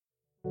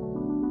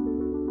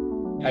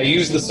I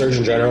use the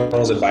Surgeon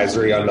General's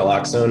advisory on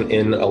naloxone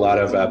in a lot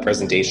of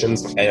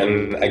presentations,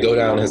 and I go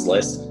down his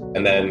list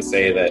and then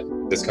say that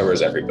this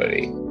covers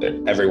everybody,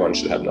 that everyone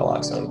should have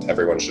naloxone.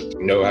 Everyone should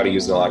know how to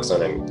use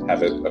naloxone and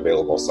have it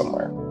available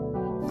somewhere.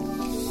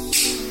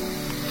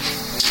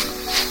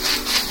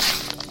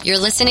 You're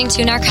listening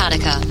to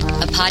Narcotica,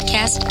 a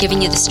podcast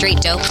giving you the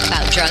straight dope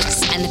about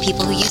drugs and the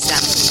people who use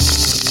them.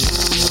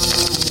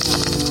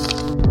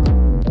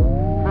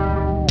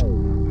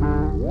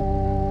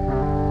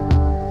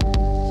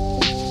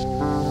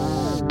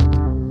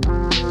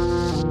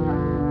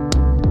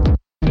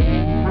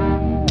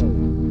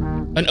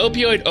 An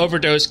opioid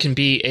overdose can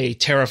be a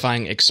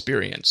terrifying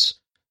experience.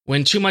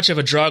 When too much of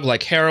a drug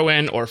like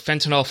heroin or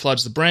fentanyl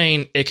floods the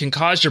brain, it can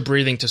cause your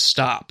breathing to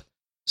stop.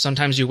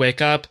 Sometimes you wake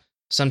up,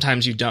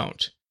 sometimes you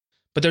don't.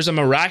 But there's a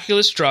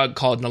miraculous drug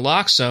called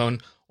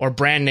naloxone, or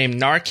brand name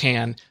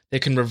Narcan,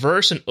 that can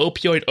reverse an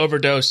opioid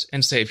overdose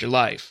and save your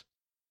life.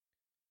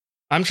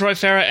 I'm Troy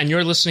Farah, and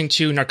you're listening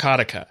to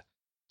Narcotica.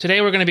 Today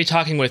we're going to be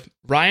talking with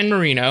Ryan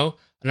Marino,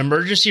 an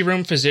emergency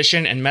room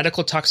physician and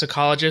medical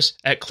toxicologist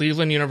at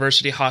Cleveland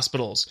University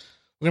Hospitals.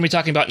 We're going to be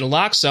talking about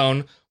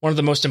naloxone, one of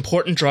the most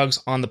important drugs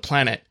on the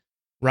planet.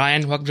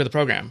 Ryan, welcome to the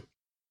program.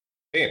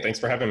 Hey, thanks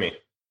for having me.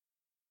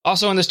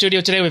 Also in the studio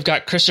today, we've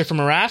got Christopher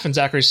Maraff and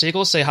Zachary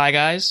Siegel. Say hi,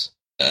 guys.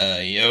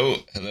 Yo,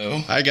 hello.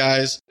 Hi,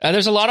 guys.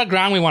 There's a lot of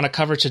ground we want to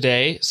cover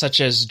today,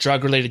 such as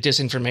drug-related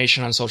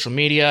disinformation on social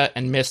media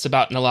and myths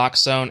about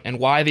naloxone and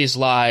why these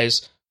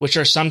lies, which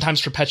are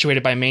sometimes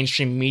perpetuated by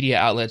mainstream media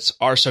outlets,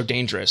 are so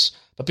dangerous.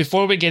 But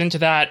before we get into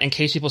that, in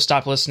case people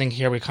stop listening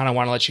here, we kind of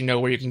want to let you know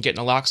where you can get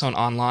naloxone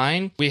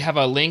online. We have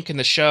a link in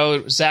the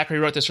show. Zachary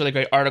wrote this really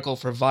great article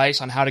for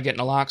Vice on how to get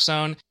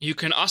naloxone. You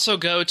can also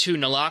go to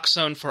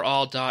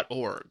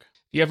naloxoneforall.org.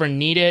 If you ever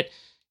need it,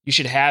 you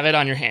should have it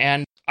on your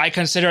hand. I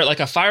consider it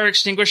like a fire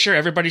extinguisher.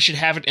 Everybody should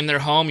have it in their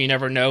home. You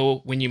never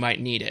know when you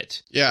might need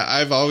it. Yeah,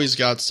 I've always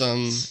got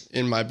some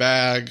in my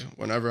bag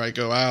whenever I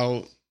go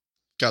out.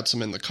 Got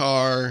some in the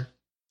car,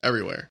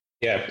 everywhere.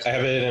 Yeah, I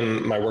have it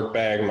in my work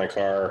bag, my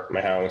car, my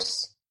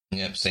house.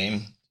 Yep,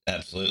 same.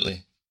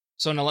 Absolutely.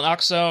 So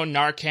naloxone,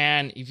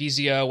 Narcan,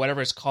 Evizio,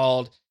 whatever it's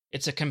called,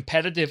 it's a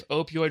competitive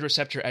opioid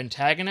receptor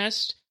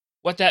antagonist.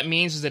 What that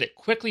means is that it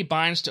quickly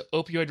binds to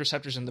opioid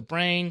receptors in the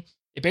brain.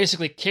 It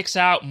basically kicks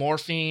out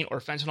morphine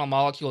or fentanyl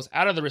molecules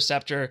out of the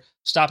receptor,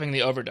 stopping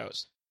the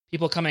overdose.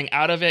 People coming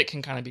out of it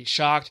can kind of be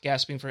shocked,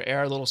 gasping for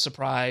air, a little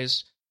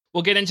surprised.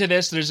 We'll get into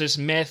this. There's this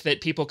myth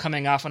that people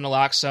coming off of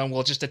naloxone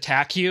will just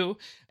attack you,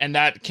 and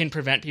that can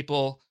prevent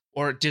people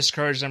or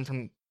discourage them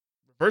from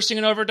reversing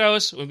an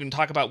overdose. We can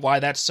talk about why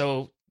that's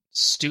so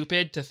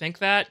stupid to think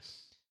that.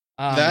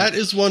 That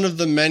is one of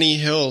the many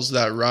hills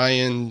that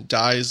Ryan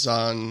dies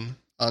on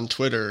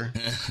Twitter.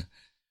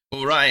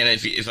 Well, Ryan,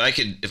 if I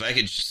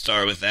could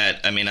start with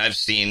that, I mean, I've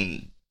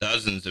seen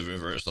dozens of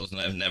reversals,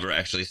 and I've never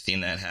actually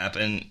seen that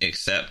happen,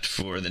 except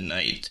for the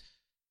night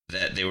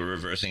that they were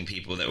reversing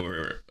people that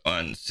were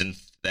on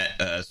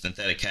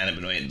synthetic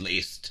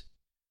cannabinoid-laced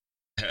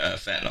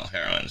fentanyl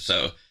heroin.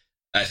 So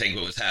I think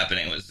what was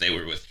happening was they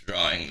were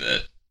withdrawing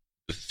the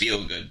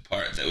feel-good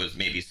part that was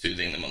maybe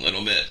soothing them a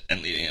little bit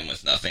and leaving them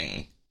with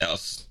nothing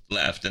else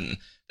left. And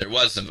there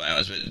was some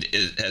violence, but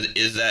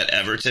is that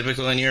ever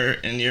typical in your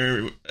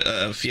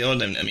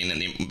field? I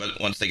mean, but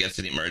once they get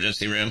to the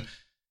emergency room,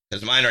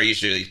 because mine are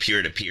usually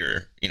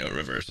peer-to-peer,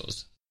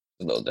 reversals.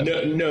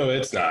 No,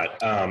 it's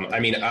not. I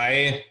mean,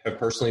 I have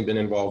personally been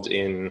involved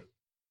in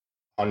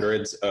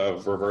hundreds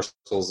of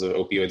reversals of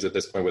opioids at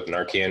this point with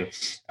Narcan.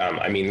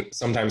 I mean,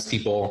 sometimes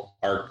people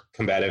are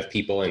combative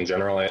people in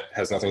general. It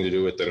has nothing to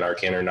do with the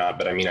Narcan or not,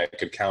 but I mean, I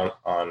could count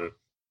on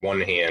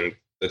one hand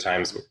the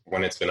times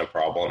when it's been a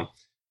problem.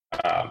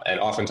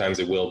 And oftentimes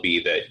it will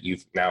be that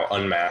you've now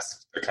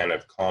unmasked the kind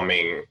of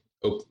calming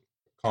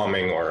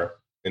or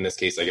in this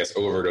case, I guess,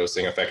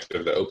 overdosing effect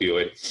of the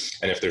opioid.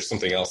 And if there's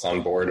something else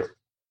on board,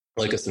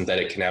 like a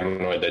synthetic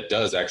cannabinoid that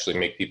does actually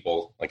make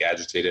people like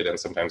agitated and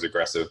sometimes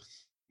aggressive,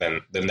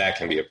 then that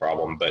can be a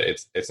problem. But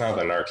it's not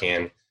the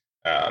Narcan,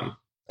 and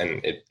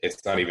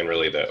it's not even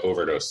really the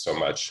overdose so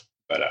much.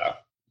 But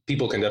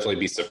people can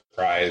definitely be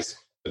surprised.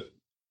 But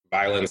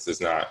violence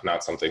is not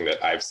something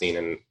that I've seen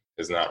and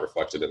is not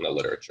reflected in the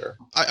literature.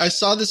 I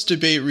saw this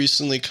debate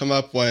recently come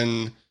up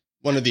when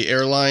one of the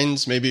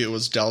airlines, maybe it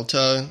was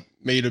Delta,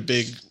 made a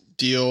big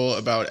deal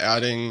about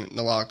adding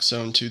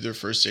naloxone to their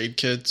first aid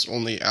kits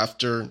only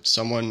after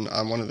someone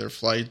on one of their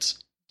flights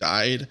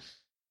died.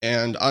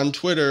 And on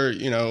Twitter,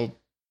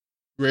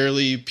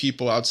 rarely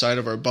people outside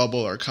of our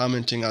bubble are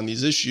commenting on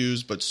these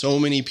issues, but so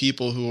many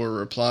people who are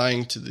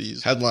replying to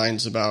these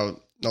headlines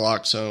about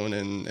naloxone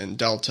and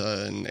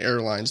Delta and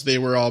airlines, they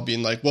were all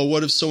being like, well,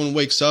 what if someone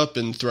wakes up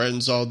and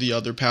threatens all the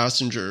other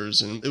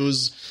passengers? And it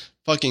was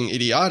fucking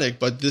idiotic,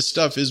 but this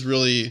stuff is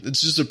really, it's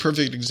just a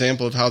perfect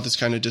example of how this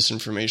kind of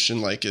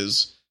disinformation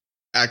is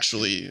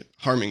actually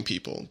harming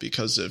people.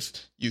 Because if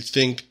you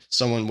think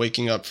someone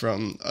waking up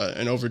from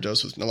an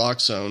overdose with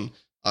naloxone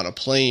on a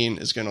plane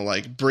is going to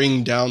like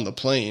bring down the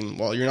plane.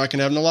 Well, you're not going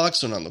to have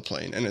naloxone on the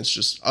plane. And it's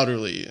just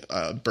utterly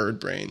bird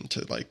brain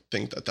to like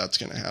think that that's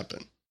going to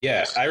happen.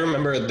 Yeah, I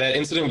remember that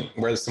incident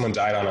where someone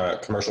died on a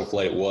commercial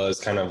flight was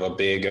kind of a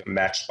big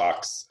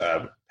Matchbox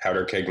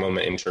powder keg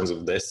moment in terms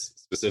of this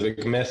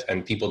specific myth.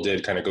 And people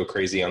did kind of go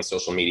crazy on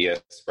social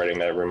media spreading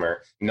that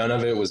rumor. None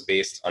of it was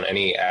based on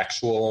any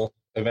actual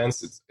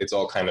events. It's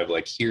all kind of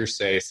like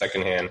hearsay,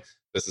 secondhand.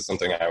 This is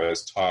something I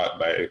was taught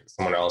by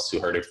someone else who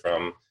heard it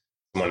from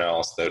someone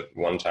else that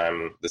one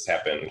time this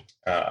happened.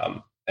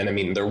 And I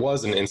mean, there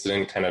was an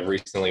incident kind of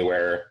recently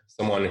where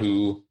someone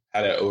who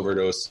had an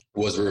overdose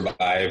was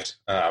revived.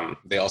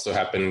 They also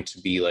happened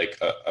to be like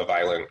a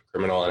violent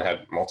criminal and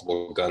had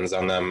multiple guns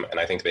on them. And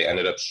I think they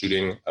ended up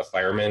shooting a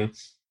fireman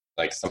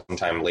like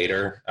sometime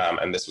later.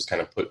 And this was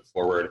kind of put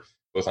forward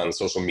both on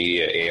social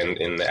media and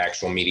in the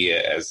actual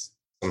media as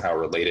somehow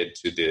related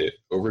to the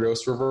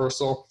overdose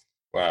reversal,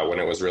 when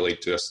it was really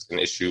just an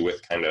issue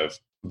with kind of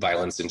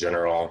violence in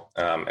general,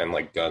 and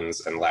like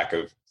guns and lack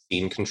of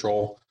scene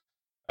control.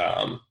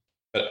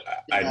 But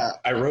yeah.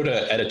 I wrote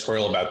an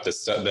editorial about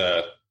this,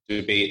 the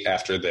debate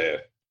after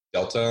the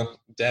Delta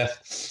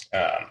death,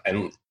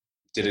 and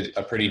did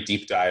a pretty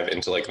deep dive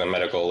into like the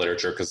medical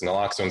literature, because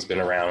naloxone's been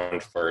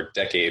around for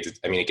decades.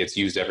 I mean, it gets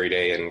used every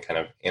day in kind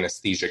of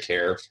anesthesia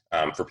care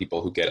for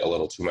people who get a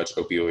little too much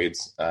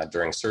opioids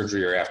during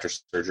surgery or after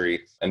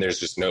surgery. And there's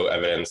just no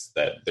evidence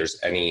that there's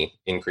any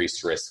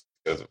increased risk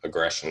of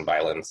aggression,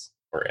 violence,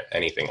 or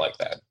anything like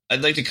that.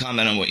 I'd like to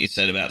comment on what you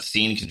said about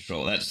scene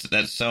control.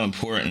 That's so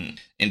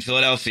important. In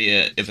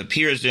Philadelphia, if a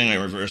peer is doing a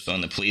reversal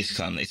and the police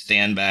come, they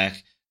stand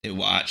back, they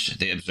watch,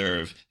 they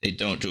observe, they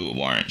don't do a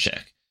warrant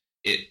check.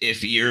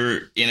 If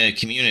you're in a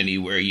community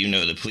where you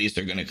know the police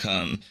are going to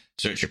come,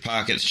 search your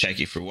pockets, check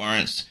you for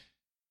warrants,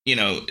 you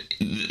know,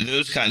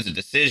 those kinds of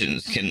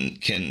decisions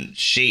can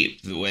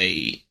shape the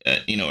way,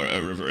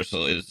 a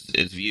reversal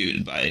is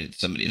viewed by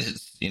somebody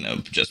that's,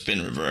 just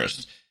been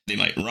reversed. They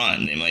might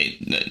run, they might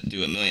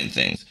do a million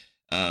things.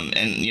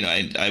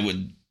 I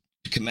would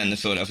commend the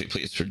Philadelphia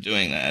police for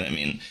doing that. I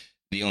mean,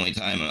 the only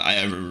time I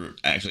ever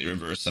actually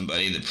reversed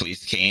somebody, the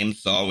police came,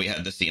 saw we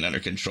had the scene under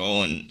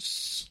control, and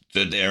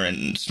stood there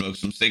and smoked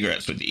some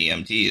cigarettes with the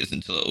EMTs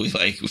until we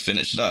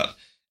finished up.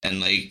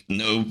 And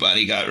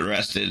nobody got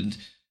arrested.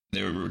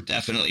 There were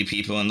definitely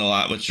people in the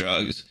lot with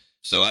drugs.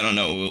 So I don't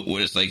know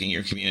what it's like in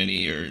your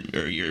community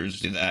or yours,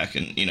 Zach,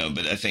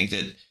 but I think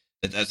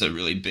that's a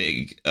really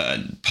big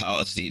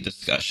policy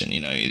discussion.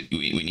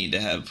 We need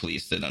to have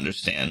police that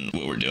understand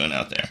what we're doing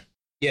out there.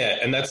 Yeah,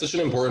 and that's such an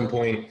important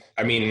point.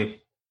 I mean,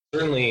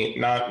 certainly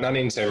not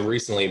anytime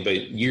recently,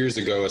 but years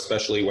ago,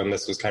 especially when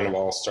this was kind of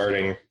all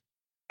starting,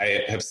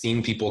 I have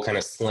seen people kind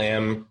of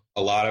slam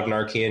a lot of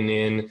Narcan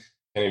in,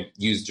 kind of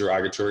use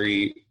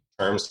derogatory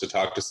terms to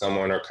talk to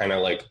someone, or kind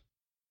of like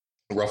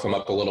rough them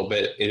up a little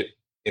bit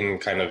in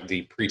kind of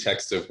the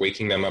pretext of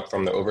waking them up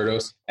from the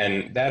overdose.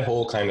 And that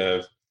whole kind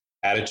of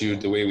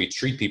attitude, the way we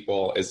treat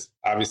people, is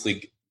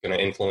obviously going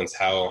to influence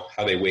how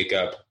they wake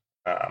up.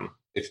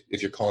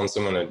 If you're calling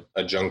someone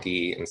a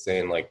junkie and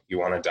saying like you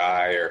want to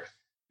die, or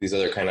these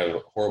other kind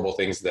of horrible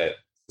things that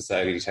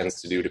society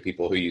tends to do to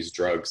people who use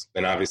drugs,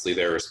 then obviously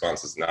their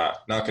response is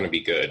not going to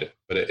be good.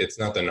 But it's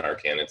not the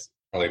Narcan. It's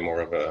probably more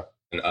of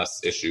an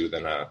us issue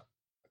than a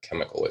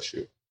chemical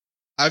issue.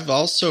 I've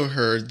also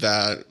heard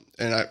that,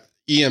 and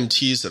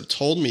EMTs have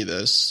told me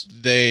this,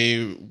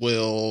 they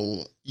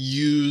will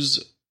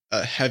use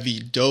a heavy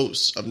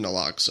dose of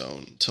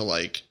naloxone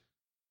to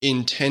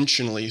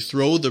intentionally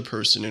throw the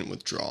person in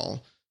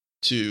withdrawal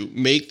to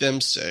make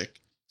them sick,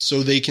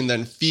 so they can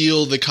then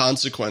feel the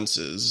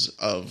consequences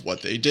of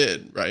what they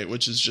did, right?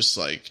 Which is just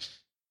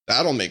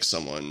that'll make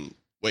someone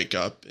wake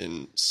up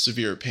in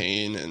severe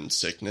pain and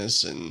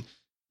sickness. And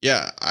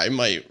yeah, I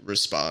might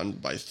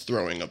respond by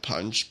throwing a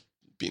punch,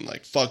 being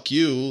like, fuck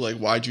you.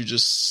 Why'd you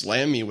just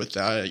slam me with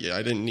that? Yeah,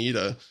 I didn't need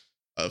a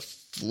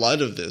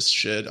flood of this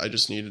shit. I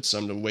just needed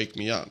some to wake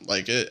me up.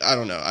 I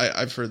don't know.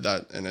 I've heard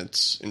that, and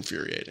it's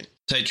infuriating.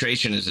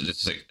 Titration is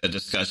a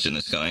discussion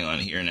that's going on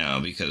here now,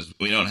 because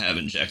we don't have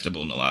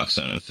injectable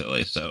naloxone in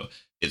Philly, so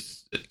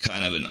it's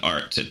kind of an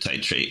art to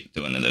titrate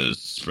one of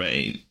those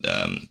spray,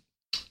 the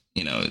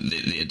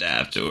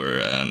Adapt,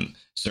 or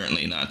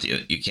certainly not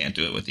you can't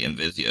do it with the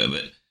Envisia,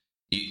 but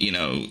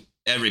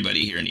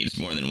everybody here needs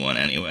more than one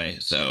anyway.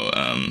 So,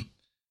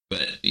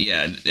 but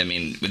yeah, I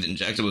mean, with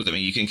injectables,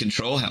 you can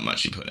control how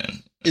much you put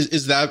in.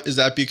 Is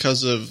that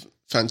because of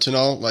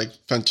fentanyl?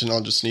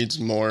 Fentanyl just needs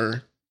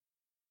more.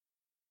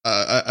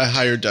 A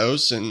higher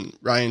dose. And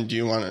Ryan, do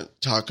you want to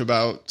talk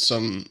about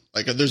some,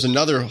 there's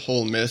another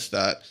whole myth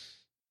that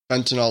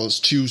fentanyl is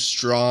too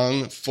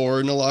strong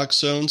for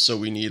naloxone, so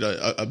we need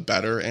a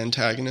better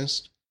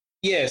antagonist?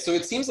 Yeah, so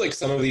it seems like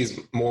some of these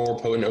more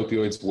potent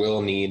opioids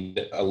will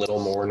need a little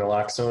more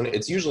naloxone.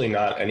 It's usually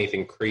not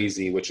anything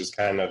crazy, which is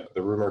kind of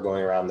the rumor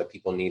going around that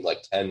people need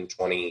 10,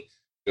 20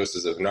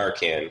 doses of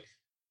Narcan.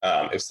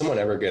 If someone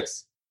ever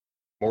gets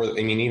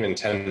even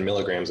 10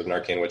 milligrams of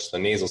Narcan, which the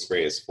nasal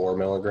spray is 4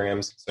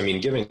 milligrams. So,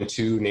 giving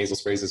 2 nasal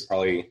sprays is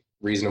probably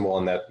reasonable,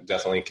 and that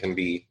definitely can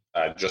be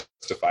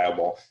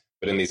justifiable.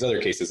 But in these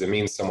other cases, it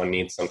means someone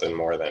needs something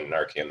more than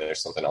Narcan.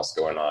 There's something else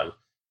going on.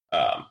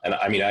 And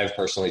I mean, I've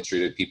personally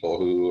treated people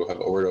who have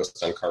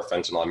overdosed on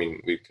carfentanil. I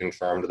mean, we've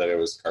confirmed that it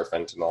was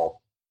carfentanil,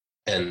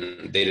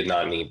 and they did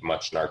not need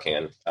much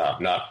Narcan,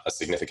 not a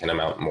significant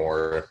amount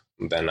more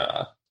than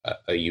a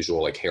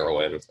usual like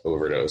heroin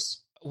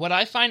overdose. What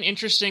I find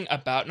interesting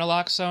about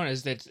naloxone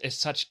is that it's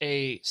such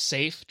a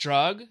safe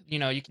drug. You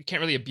know, you can't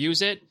really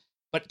abuse it,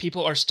 but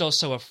people are still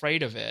so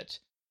afraid of it.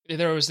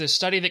 There was this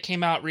study that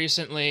came out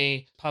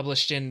recently,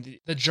 published in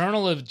the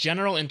Journal of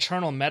General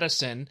Internal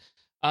Medicine,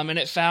 and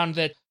it found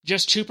that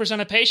just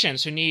 2% of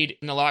patients who need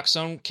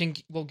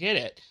naloxone will get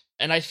it.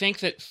 And I think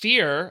that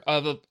fear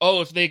of,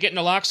 if they get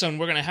naloxone,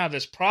 we're going to have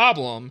this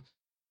problem,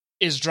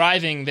 is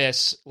driving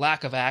this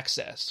lack of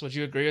access. Would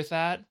you agree with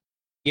that?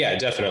 Yeah,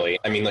 definitely.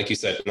 I mean, like you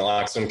said,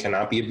 naloxone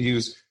cannot be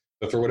abused,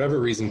 but for whatever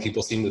reason,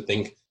 people seem to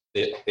think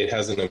that it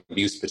has an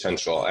abuse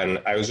potential. And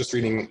I was just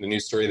reading the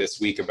news story this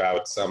week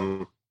about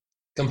some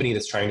company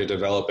that's trying to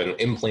develop an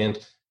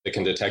implant that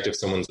can detect if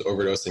someone's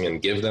overdosing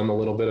and give them a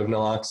little bit of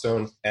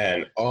naloxone.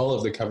 And all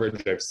of the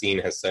coverage I've seen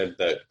has said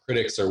that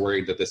critics are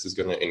worried that this is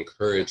going to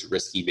encourage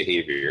risky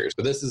behaviors.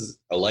 But this is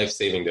a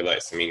life-saving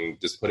device. I mean,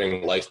 just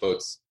putting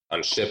lifeboats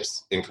on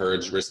ships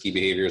encourage risky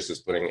behaviors,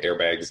 just putting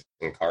airbags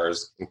in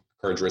cars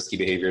encourage risky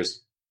behaviors.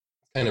 It's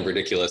kind of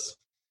ridiculous.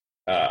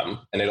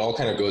 And it all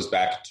kind of goes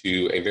back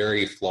to a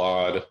very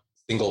flawed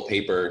single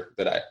paper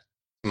that,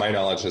 to my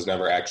knowledge, has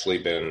never actually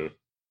been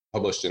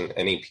published in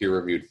any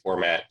peer-reviewed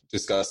format,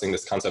 discussing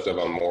this concept of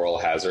a moral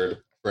hazard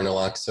for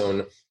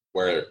naloxone,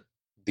 where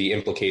the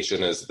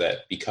implication is that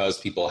because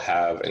people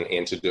have an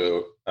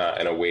antidote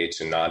and a way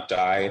to not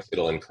die,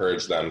 it'll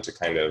encourage them to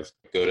kind of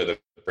go to the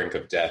brink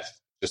of death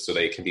just so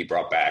they can be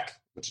brought back,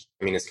 which,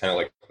 I mean, is kind of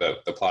like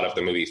the plot of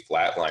the movie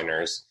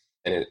Flatliners,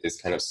 and it is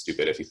kind of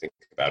stupid if you think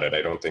about it.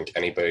 I don't think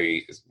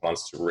anybody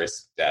wants to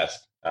risk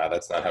death.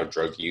 That's not how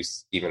drug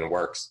use even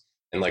works.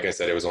 And like I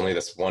said, it was only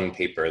this one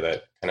paper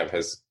that kind of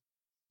has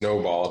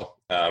snowballed,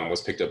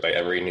 was picked up by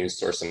every news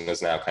source, and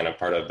is now kind of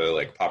part of the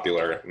like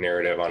popular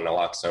narrative on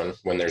naloxone,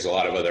 when there's a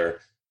lot of other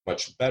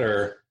much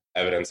better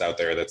evidence out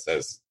there that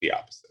says the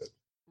opposite.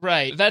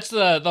 Right. That's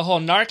the whole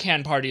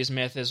Narcan parties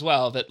myth as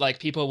well, that like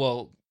people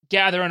will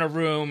gather in a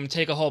room,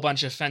 take a whole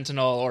bunch of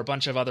fentanyl or a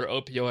bunch of other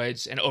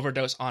opioids and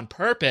overdose on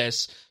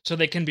purpose so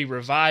they can be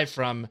revived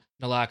from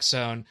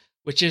naloxone,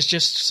 which is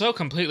just so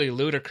completely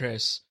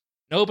ludicrous.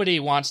 Nobody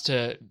wants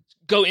to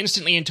go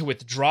instantly into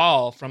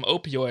withdrawal from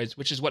opioids,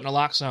 which is what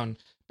naloxone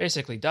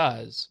basically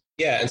does.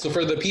 Yeah, and so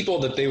for the people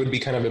that they would be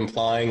kind of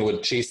implying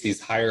would chase these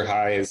higher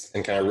highs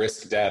and kind of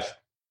risk death,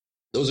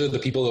 those are the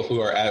people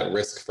who are at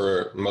risk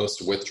for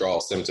most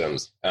withdrawal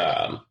symptoms.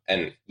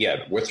 And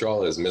yeah,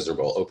 withdrawal is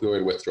miserable.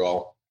 Opioid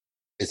withdrawal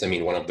is, I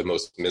mean, one of the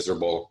most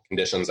miserable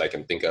conditions I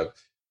can think of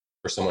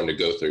for someone to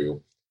go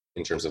through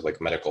in terms of like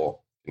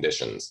medical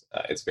conditions.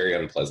 It's very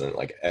unpleasant.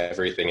 Like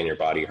everything in your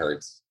body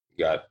hurts.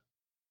 You got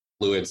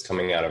fluids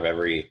coming out of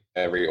every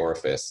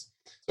orifice.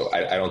 So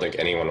I don't think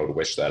anyone would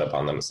wish that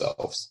upon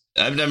themselves.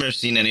 I've never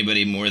seen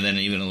anybody more than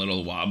even a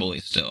little wobbly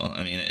still.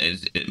 I mean,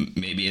 it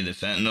maybe the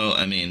fentanyl.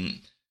 I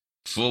mean,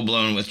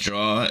 full-blown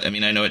withdrawal. I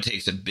mean, I know it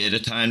takes a bit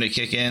of time to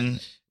kick in.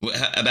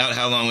 About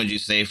how long would you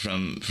say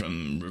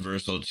from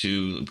reversal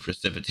to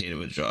precipitated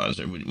withdrawals,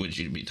 or would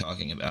you be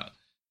talking about?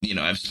 You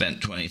know, I've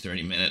spent 20,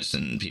 30 minutes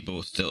and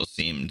people still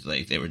seemed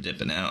like they were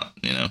dipping out,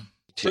 you know?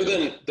 For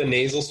the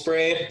nasal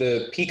spray,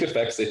 the peak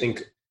effects, I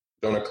think,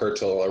 don't occur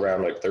till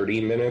around like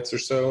 30 minutes or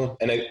so.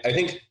 And I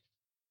think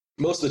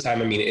most of the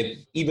time, I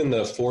mean, even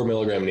the 4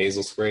 milligram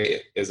nasal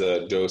spray is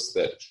a dose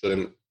that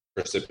shouldn't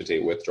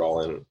precipitate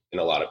withdrawal in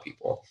a lot of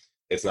people.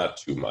 It's not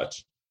too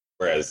much.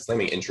 Whereas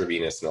slamming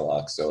intravenous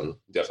naloxone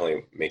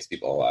definitely makes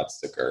people a lot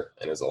sicker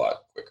and is a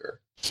lot quicker.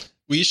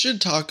 We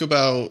should talk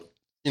about,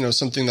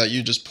 something that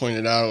you just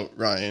pointed out,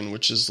 Ryan,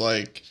 which is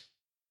like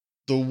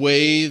the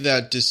way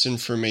that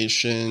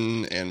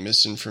disinformation and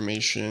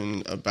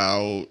misinformation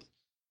about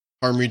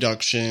harm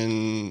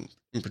reduction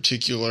in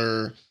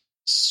particular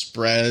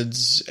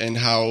spreads, and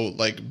how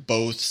like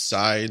both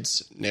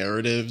sides'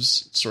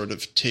 narratives sort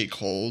of take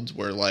hold,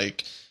 where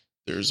like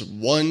there's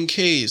one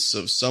case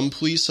of some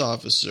police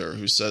officer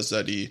who says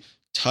that he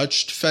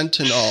touched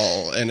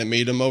fentanyl and it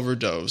made him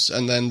overdose.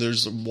 And then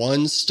there's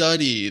one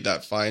study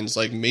that finds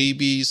like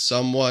maybe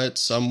somewhat,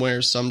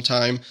 somewhere,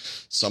 sometime,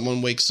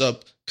 someone wakes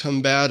up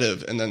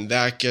combative, and then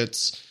that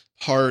gets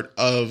part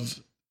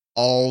of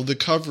all the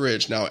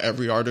coverage. Now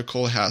every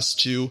article has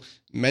to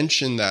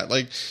mention that.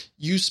 Like,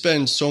 you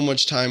spend so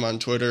much time on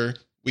Twitter,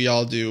 we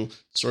all do,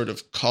 sort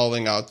of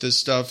calling out this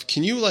stuff.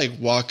 Can you like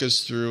walk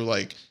us through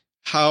like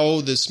how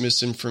this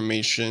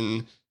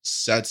misinformation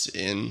sets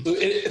in?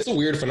 It's a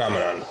weird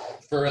phenomenon.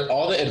 For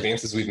all the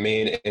advances we've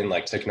made in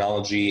like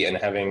technology and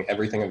having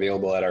everything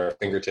available at our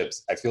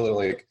fingertips, I feel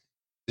like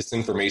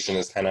disinformation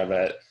is kind of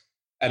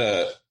at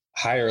a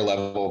higher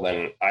level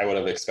than I would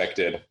have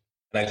expected.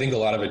 And I think a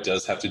lot of it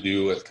does have to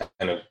do with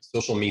kind of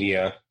social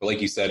media. But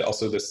like you said,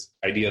 also this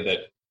idea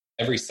that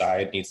every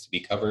side needs to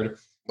be covered.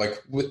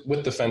 Like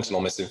with the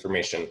fentanyl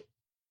misinformation,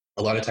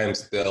 a lot of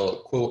times they'll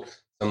quote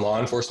some law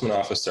enforcement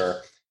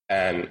officer,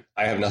 and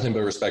I have nothing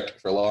but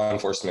respect for law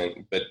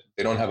enforcement, but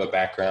they don't have a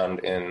background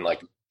in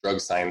like drug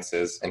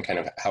sciences and kind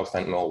of how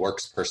fentanyl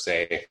works per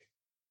se.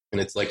 And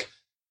it's like,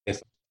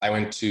 if I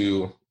went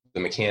to the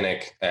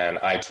mechanic and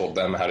I told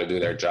them how to do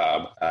their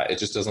job, it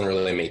just doesn't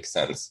really make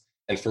sense.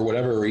 And for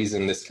whatever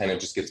reason, this kind of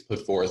just gets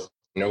put forth.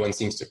 No one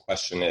seems to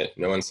question it.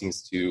 No one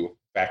seems to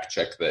fact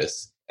check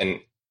this. And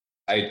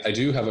I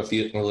do have a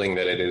feeling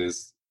that it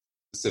is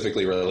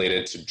specifically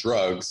related to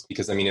drugs,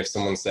 because, I mean, if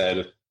someone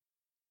said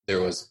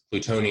there was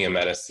plutonium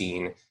at a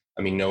scene,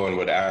 I mean, no one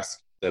would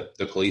ask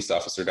the police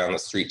officer down the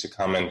street to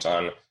comment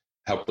on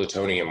how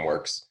plutonium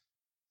works.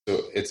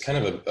 So it's kind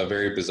of a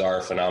very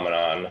bizarre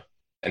phenomenon,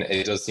 and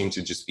it does seem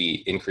to just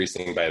be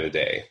increasing by the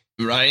day.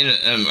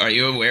 Ryan, are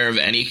you aware of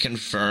any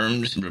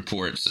confirmed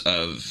reports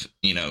of,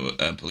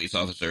 a police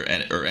officer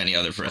or any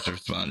other first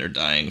responder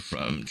dying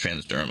from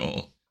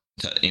transdermal?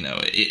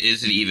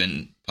 Is it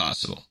even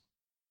possible?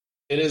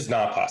 It is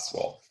not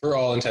possible for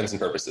all intents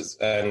and purposes.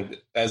 And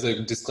as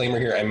a disclaimer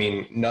here, I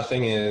mean,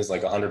 nothing is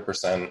like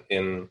 100%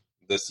 in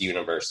this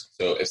universe.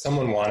 So if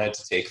someone wanted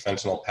to take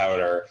fentanyl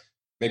powder,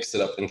 mix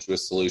it up into a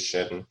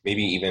solution,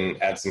 maybe even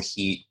add some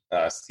heat,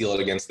 seal it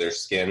against their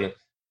skin,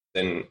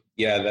 then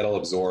yeah, that'll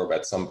absorb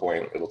at some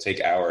point. It'll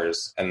take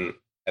hours. And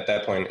at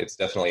that point, it's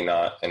definitely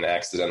not an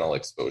accidental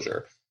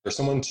exposure. For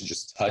someone to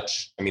just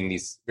touch, I mean,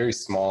 these very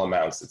small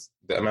amounts, it's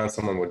the amount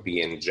someone would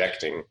be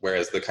injecting,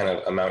 whereas the kind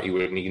of amount you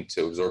would need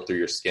to absorb through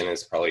your skin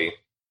is probably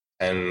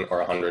 10 or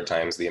 100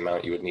 times the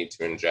amount you would need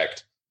to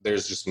inject.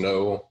 There's just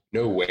no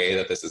way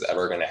that this is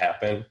ever going to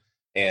happen.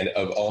 And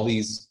of all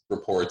these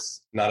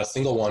reports, not a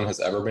single one has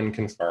ever been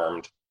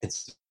confirmed.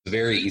 It's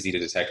very easy to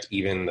detect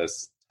even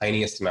this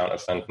tiniest amount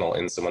of fentanyl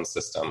in someone's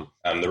system.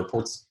 The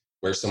reports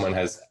where someone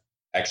has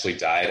actually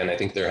died, and I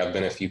think there have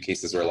been a few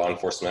cases where law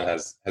enforcement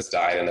has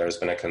died and there's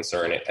been a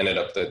concern. It ended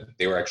up that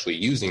they were actually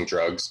using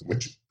drugs,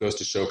 which goes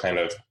to show kind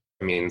of,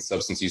 I mean,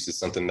 substance use is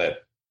something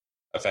that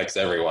affects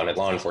everyone, and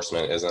law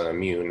enforcement isn't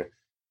immune.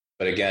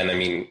 But again, I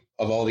mean,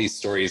 of all these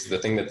stories, the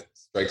thing that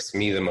strikes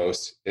me the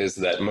most is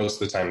that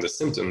most of the time the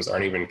symptoms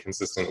aren't even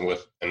consistent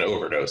with an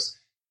overdose.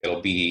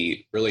 It'll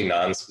be really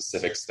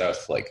non-specific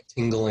stuff like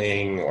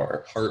tingling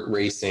or heart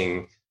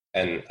racing.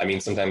 And I mean,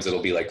 sometimes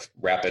it'll be like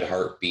rapid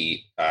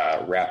heartbeat,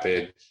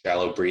 rapid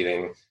shallow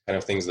breathing, kind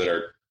of things that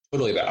are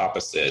totally the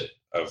opposite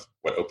of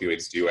what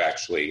opioids do,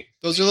 actually.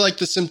 Those are like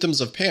the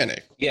symptoms of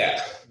panic.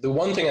 Yeah. The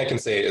one thing I can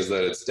say is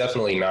that it's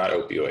definitely not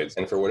opioids.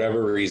 And for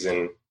whatever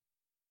reason,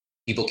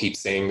 people keep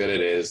saying that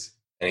it is,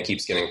 and it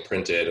keeps getting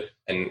printed.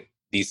 And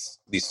these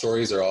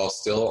stories are all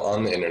still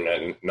on the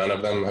internet, and none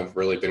of them have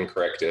really been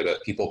corrected.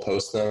 People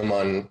post them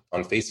on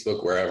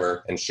Facebook,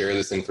 wherever, and share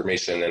this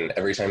information. And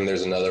every time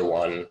there's another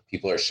one,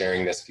 people are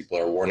sharing this. People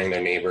are warning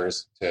their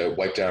neighbors to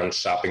wipe down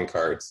shopping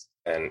carts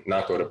and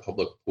not go to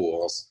public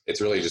pools.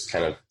 It's really just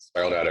kind of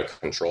spiraled out of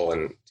control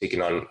and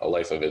taken on a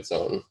life of its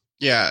own.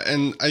 Yeah,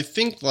 and I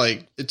think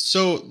like it's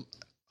so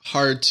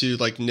hard to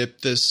like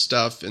nip this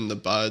stuff in the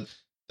bud.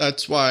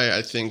 That's why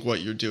I think what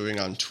you're doing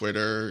on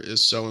Twitter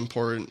is so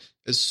important.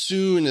 As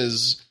soon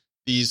as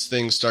these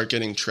things start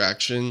getting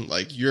traction,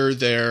 like you're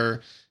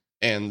there,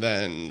 and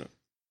then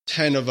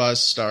 10 of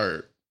us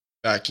start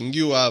backing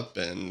you up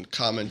and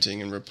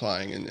commenting and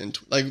replying. And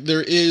like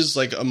there is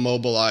like a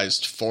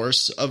mobilized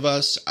force of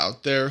us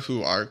out there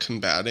who are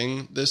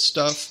combating this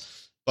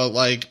stuff. But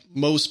like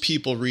most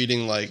people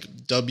reading like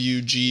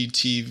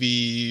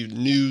WGTV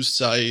news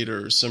site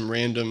or some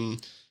random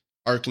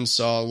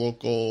Arkansas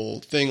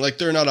local thing, like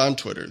they're not on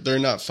Twitter. They're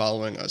not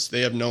following us.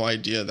 They have no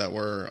idea that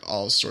we're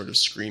all sort of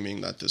screaming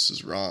that this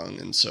is wrong.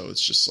 And so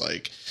it's just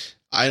like,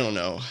 I don't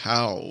know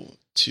how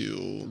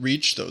to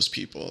reach those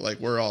people. Like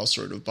we're all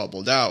sort of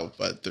bubbled out,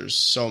 but there's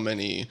so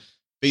many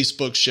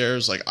Facebook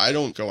shares. Like I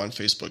don't go on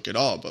Facebook at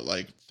all, but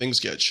like things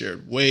get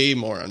shared way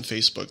more on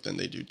Facebook than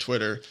they do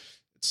Twitter.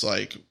 It's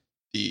like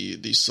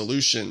the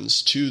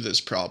solutions to this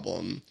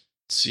problem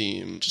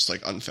seem just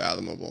like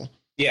unfathomable.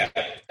 Yeah.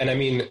 And I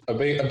mean, a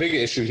big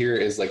issue here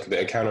is like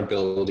the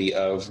accountability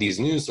of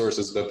these news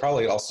sources, but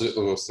probably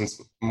also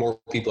since more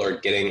people are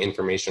getting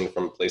information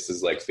from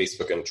places like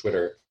Facebook and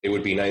Twitter, it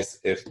would be nice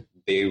if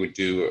they would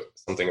do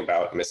something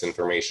about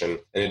misinformation.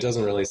 And it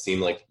doesn't really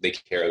seem like they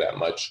care that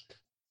much.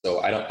 So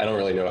I don't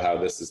really know how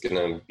this is going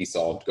to be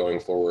solved going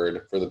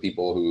forward for the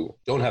people who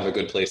don't have a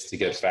good place to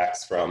get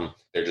facts from.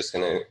 They're just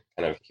going to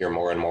kind of hear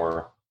more and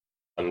more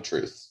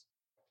untruths.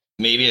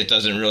 Maybe it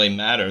doesn't really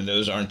matter.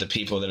 Those aren't the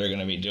people that are going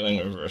to be doing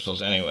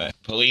reversals anyway.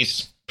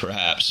 Police,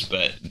 perhaps,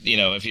 but,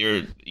 if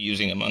you're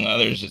using among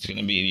others, it's going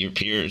to be your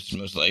peers,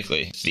 most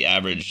likely. It's the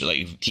average,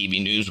 like,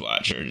 TV news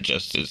watcher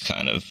just is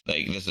kind of,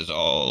 like, this is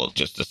all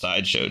just a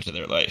sideshow to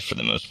their life for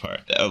the most part.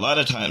 A lot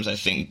of times, I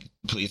think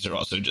police are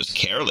also just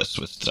careless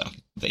with stuff.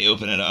 They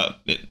open it up,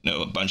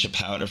 a bunch of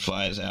powder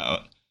flies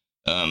out.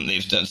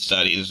 They've done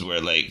studies where,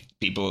 like,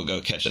 people will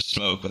go catch a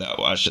smoke without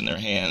washing their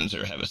hands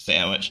or have a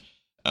sandwich.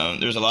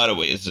 There's a lot of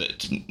ways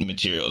that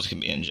materials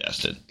can be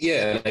ingested.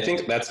 Yeah, and I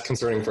think that's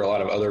concerning for a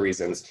lot of other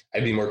reasons.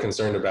 I'd be more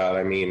concerned about,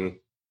 I mean,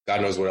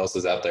 God knows what else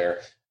is out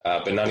there.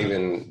 but not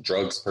even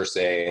drugs per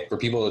se, for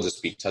people to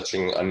just be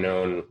touching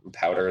unknown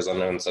powders,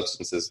 unknown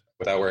substances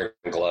without wearing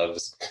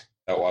gloves,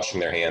 without washing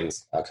their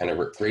hands, kind of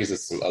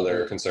raises some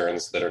other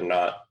concerns that are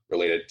not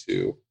related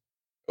to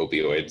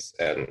opioids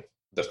and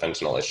the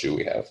fentanyl issue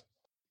we have.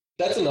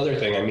 That's another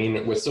thing. I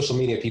mean, with social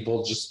media,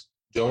 people just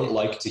don't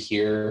like to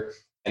hear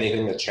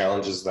anything that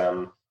challenges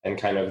them, and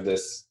kind of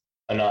this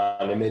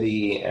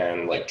anonymity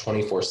and like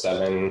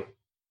 24/7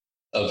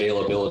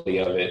 availability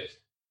of it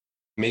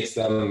makes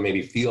them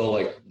maybe feel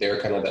like they're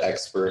kind of the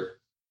expert.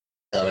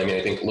 I mean,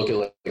 I think look at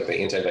like the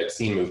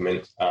anti-vaccine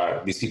movement.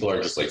 These people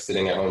are just like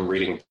sitting at home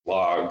reading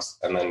blogs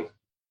and then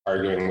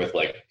arguing with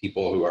like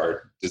people who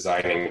are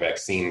designing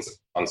vaccines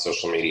on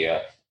social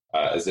media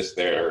as if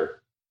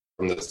they're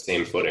from the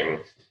same footing.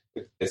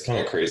 It's kind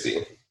of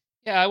crazy.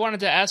 Yeah, I wanted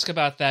to ask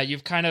about that.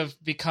 You've kind of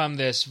become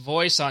this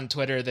voice on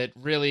Twitter that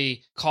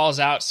really calls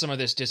out some of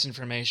this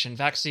disinformation,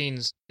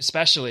 vaccines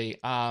especially.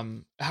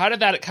 How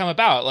did that come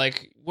about?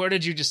 Like, where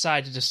did you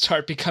decide to just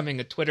start becoming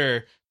a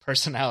Twitter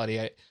personality?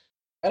 I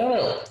don't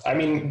know. I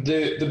mean,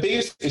 the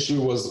biggest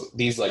issue was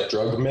these like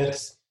drug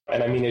myths.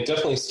 And I mean, it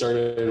definitely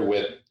started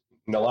with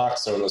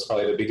naloxone was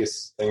probably the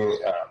biggest thing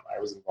I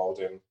was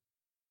involved in.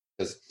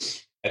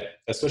 Because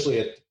especially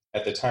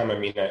at the time, I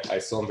mean, I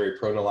still am very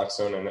pro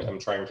naloxone and I'm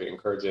trying to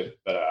encourage it.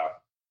 But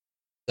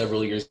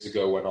several years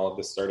ago when all of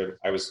this started,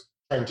 I was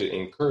trying to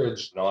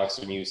encourage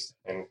naloxone use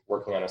and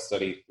working on a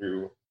study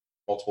through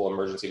multiple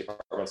emergency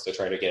departments to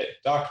try to get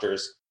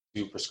doctors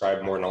to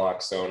prescribe more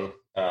naloxone,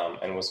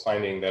 and was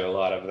finding that a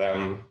lot of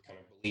them kind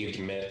of believed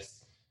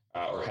myths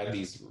or had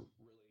these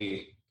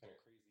really kind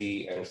of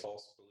crazy and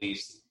false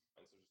beliefs.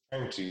 And so just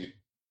trying to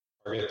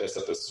target this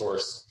at the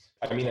source.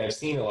 I mean, I've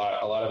seen a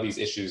lot of these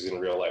issues in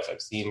real life.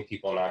 I've seen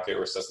people not get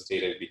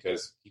resuscitated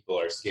because people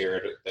are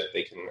scared that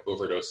they can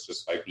overdose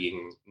just by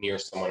being near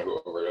someone who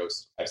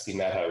overdosed. I've seen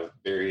that have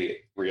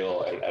very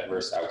real and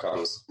adverse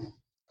outcomes. I've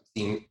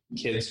seen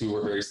kids who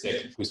were very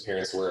sick, whose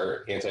parents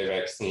were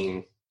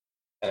anti-vaccine.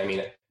 And I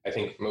mean, I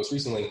think most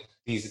recently,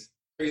 these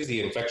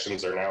crazy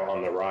infections are now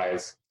on the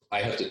rise.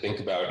 I have to think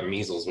about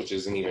measles, which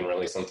isn't even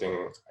really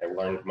something I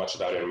learned much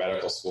about in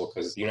medical school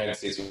because the United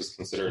States was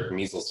considered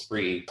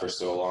measles-free for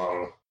so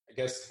long. I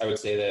guess I would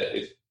say that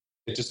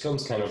it just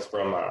comes kind of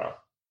from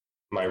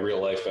my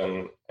real life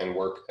and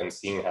work and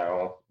seeing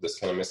how this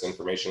kind of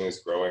misinformation is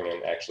growing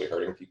and actually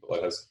hurting people.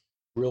 It has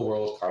real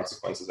world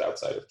consequences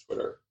outside of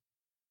Twitter.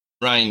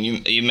 Ryan,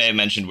 you may have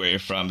mentioned where you're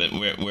from, but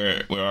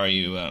where are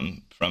you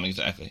from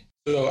exactly?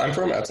 So I'm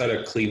from outside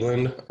of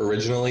Cleveland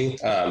originally,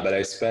 but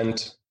I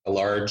spent a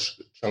large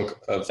chunk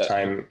of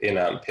time in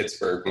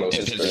Pittsburgh,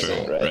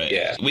 right?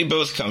 Yeah. We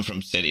both come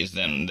from cities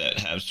then that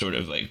have sort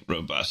of like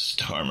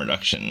robust harm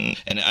reduction,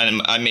 and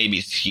I may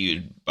be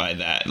skewed by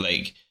that,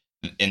 like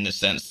in the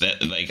sense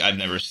that like I've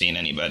never seen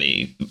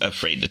anybody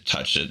afraid to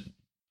touch a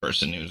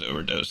person who's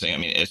overdosing. I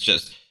mean, it's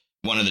just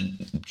one of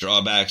the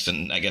drawbacks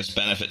and I guess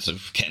benefits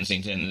of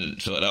Kensington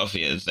and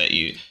Philadelphia is that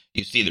you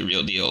see the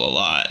real deal a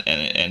lot,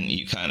 and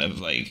you kind of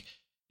like,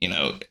 you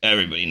know,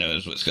 everybody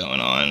knows what's going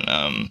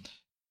on.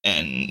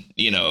 And,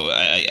 you know,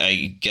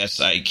 I guess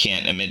I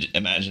can't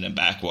imagine a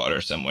backwater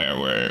somewhere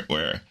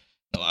where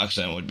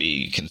naloxone would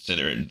be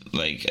considered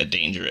like a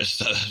dangerous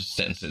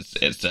substance.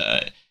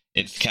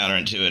 It's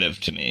counterintuitive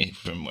to me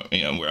from,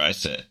 you know, where I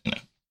sit. You know.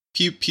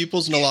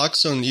 People's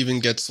naloxone even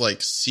gets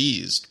like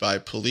seized by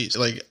police,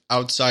 like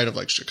outside of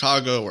like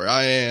Chicago where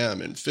I am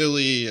and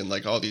Philly and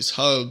like all these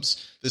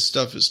hubs. This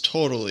stuff is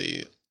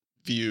totally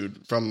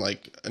viewed from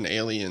like an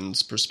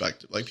alien's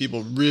perspective. Like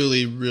people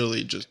really,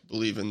 really just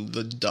believe in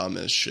the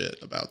dumbest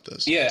shit about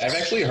this. Yeah, I've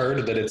actually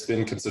heard that it's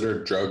been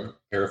considered drug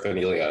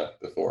paraphernalia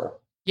before.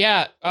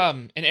 Yeah,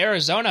 in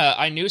Arizona,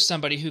 I knew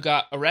somebody who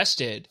got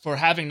arrested for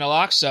having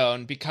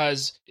naloxone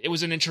because it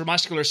was an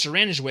intramuscular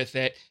syringe with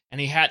it, and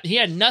he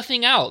had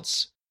nothing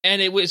else, and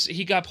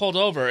he got pulled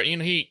over. You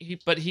know,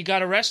 he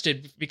got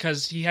arrested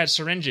because he had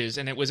syringes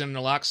and it was in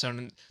naloxone,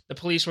 and the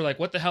police were like,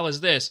 "What the hell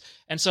is this?"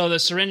 And so the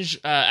syringe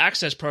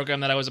access program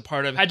that I was a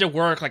part of had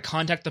to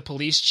contact the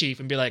police chief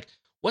and be like,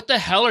 "What the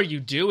hell are you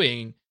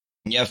doing?"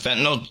 Yeah,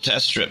 fentanyl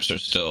test strips are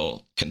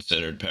still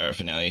considered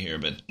paraphernalia here,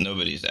 but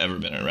nobody's ever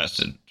been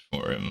arrested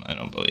for him, I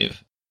don't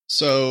believe.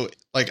 So,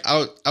 like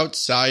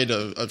outside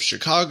of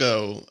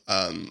Chicago,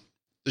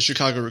 the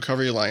Chicago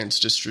Recovery Alliance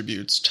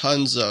distributes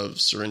tons of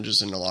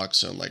syringes and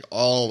naloxone, like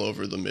all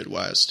over the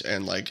Midwest,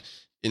 and like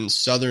in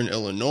Southern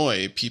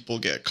Illinois, people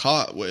get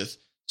caught with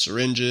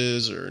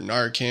syringes or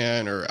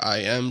Narcan or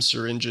IM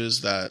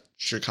syringes that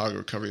Chicago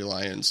Recovery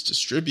Alliance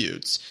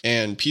distributes,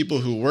 and people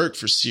who work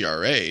for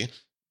CRA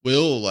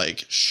will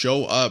like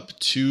show up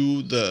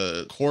to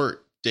the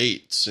court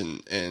dates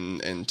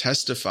and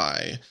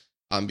testify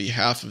on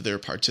behalf of their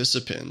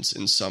participants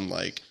in some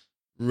like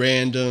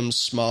random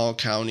small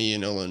county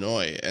in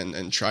Illinois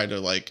and try to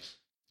like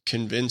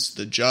convince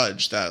the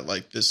judge that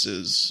like this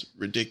is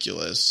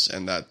ridiculous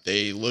and that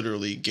they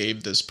literally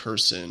gave this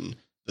person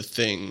the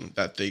thing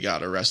that they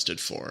got arrested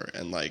for.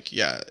 And like,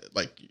 yeah,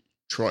 like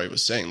Troy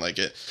was saying, like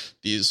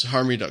these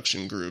harm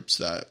reduction groups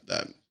that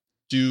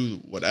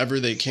do whatever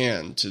they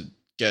can to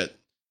get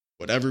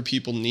whatever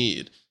people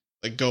need,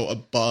 like go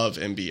above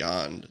and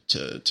beyond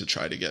to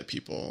try to get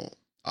people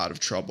out of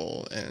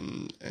trouble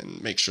and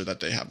make sure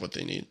that they have what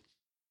they need.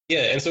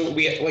 Yeah, and so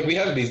we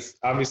have these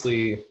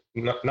obviously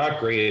not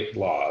great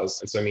laws.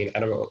 And so I mean, I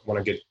don't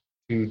want to get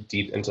too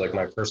deep into like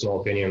my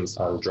personal opinions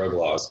on drug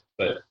laws,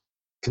 but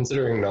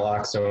considering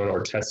naloxone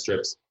or test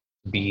strips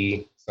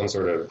be some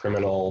sort of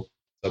criminal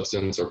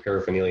substance or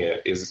paraphernalia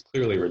is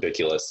clearly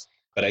ridiculous.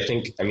 But I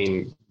think, I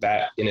mean,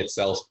 that in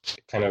itself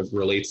kind of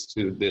relates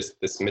to this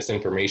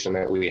misinformation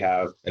that we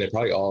have. And it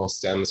probably all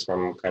stems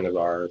from kind of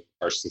our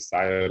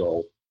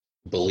societal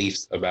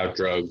beliefs about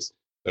drugs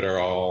that are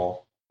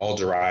all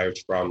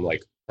derived from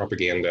like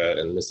propaganda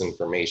and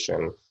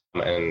misinformation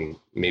and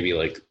maybe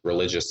like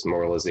religious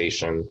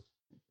moralization,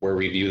 where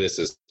we view this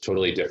as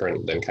totally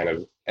different than kind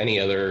of any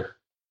other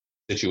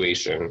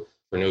situation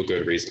for no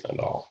good reason at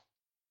all.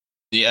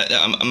 Yeah,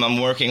 I'm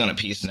working on a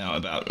piece now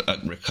about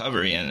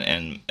recovery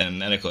and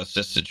medical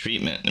assisted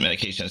treatment and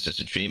medication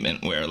assisted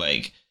treatment, where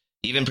like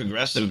even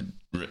progressive,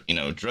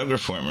 drug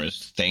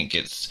reformers think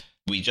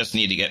we just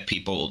need to get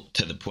people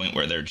to the point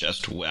where they're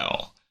just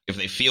well. If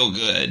they feel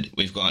good,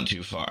 we've gone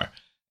too far,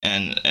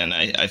 and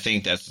I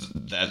think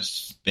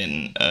that's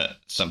been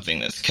something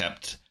that's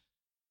kept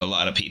a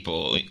lot of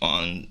people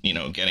on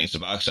getting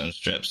Suboxone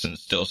strips and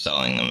still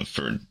selling them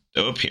for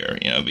dope here,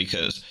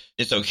 because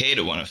it's okay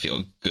to want to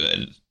feel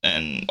good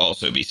and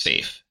also be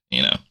safe,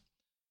 and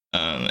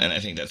I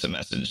think that's a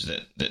message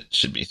that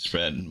should be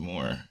spread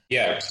more.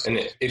 Yeah, and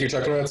if you're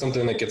talking about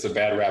something that gets a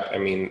bad rap, I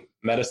mean,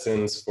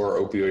 medicines for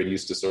opioid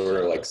use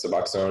disorder like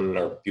Suboxone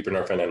or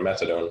buprenorphine and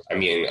methadone, I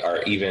mean,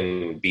 are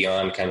even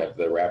beyond kind of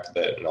the rap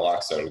that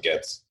naloxone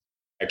gets.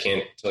 I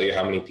can't tell you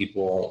how many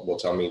people will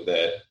tell me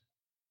that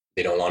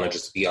they don't want to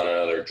just be on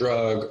another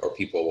drug, or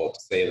people will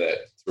say that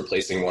it's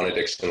replacing one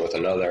addiction with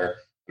another.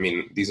 I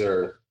mean, these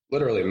are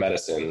literally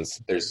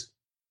medicines. There's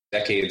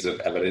decades of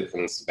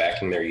evidence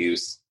backing their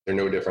use. They're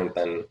no different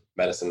than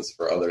medicines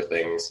for other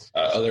things,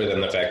 other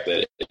than the fact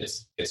that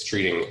it's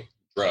treating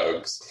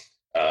drugs.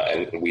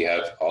 And we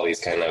have all these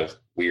kind of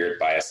weird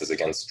biases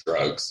against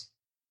drugs.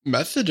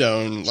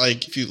 Methadone,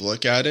 like if you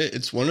look at it,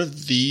 it's one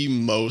of the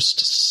most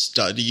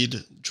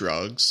studied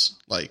drugs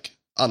like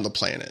on the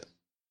planet.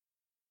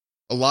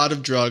 A lot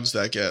of drugs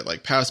that get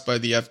like passed by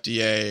the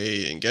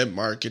FDA and get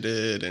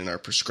marketed and are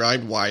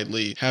prescribed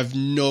widely have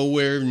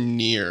nowhere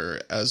near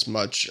as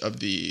much of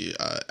the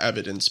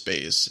evidence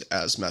base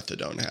as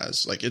methadone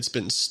has. Like it's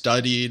been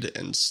studied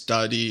and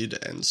studied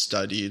and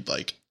studied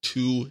like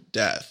to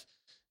death,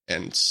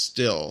 and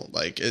still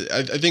like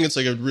I think it's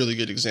like a really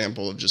good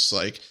example of just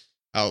like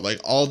how like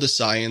all the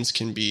science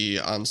can be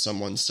on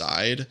someone's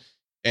side.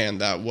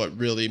 And that what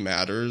really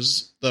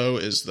matters, though,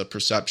 is the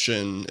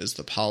perception, is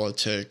the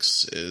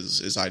politics,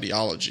 is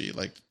ideology.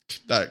 Like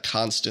that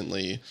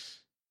constantly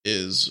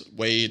is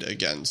weighed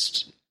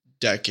against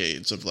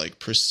decades of like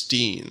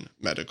pristine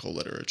medical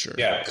literature.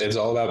 Yeah, it's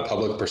all about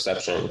public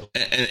perception.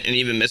 And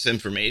even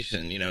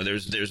misinformation.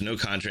 There's no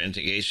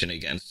contraindication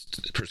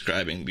against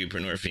prescribing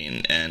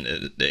buprenorphine and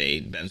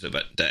a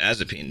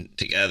benzodiazepine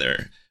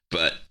together,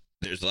 but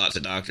there's lots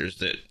of doctors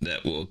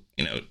that will,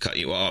 cut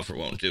you off or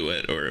won't do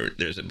it, or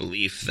there's a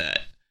belief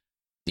that,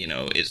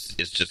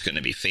 it's just going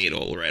to be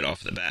fatal right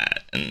off the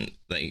bat. And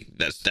like,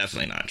 that's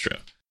definitely not true.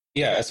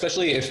 Yeah,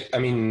 especially if, I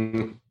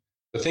mean,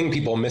 the thing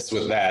people miss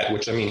with that,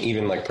 which I mean,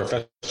 even like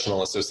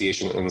professional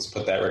associations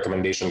put that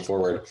recommendation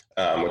forward,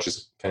 which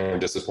is kind of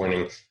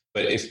disappointing.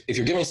 But if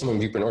you're giving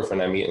someone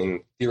buprenorphine, I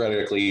mean,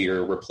 theoretically,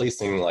 you're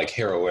replacing like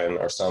heroin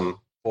or some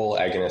full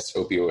agonist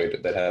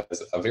opioid that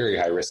has a very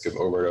high risk of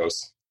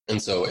overdose.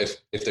 And so if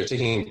they're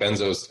taking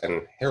benzos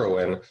and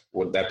heroin,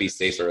 would that be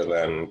safer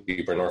than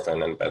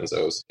buprenorphine and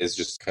benzos is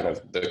just kind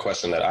of the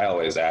question that I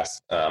always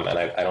ask. And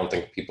I don't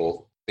think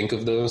people think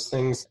of those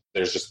things.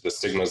 There's just the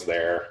stigmas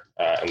there,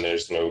 and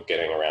there's no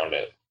getting around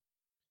it.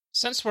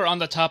 Since we're on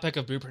the topic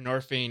of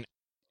buprenorphine,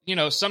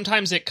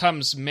 sometimes it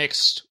comes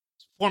mixed,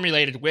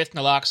 formulated with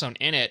naloxone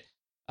in it.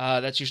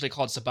 That's usually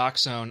called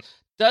Suboxone.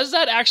 Does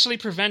that actually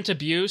prevent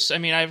abuse? I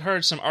mean, I've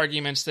heard some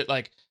arguments that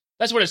like,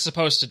 that's what it's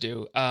supposed to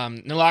do.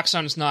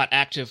 Naloxone is not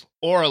active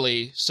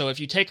orally, so if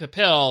you take the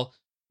pill,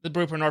 the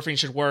buprenorphine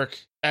should work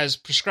as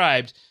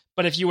prescribed.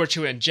 But if you were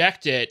to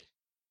inject it,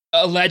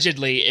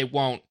 allegedly it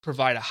won't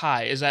provide a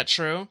high. Is that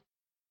true?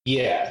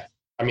 Yeah.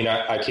 I mean,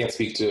 I can't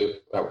speak to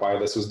why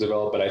this was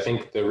developed, but I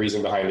think the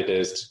reason behind it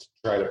is to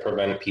try to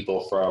prevent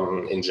people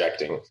from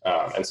injecting.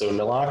 And so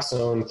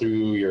naloxone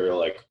through your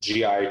like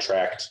GI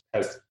tract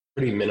has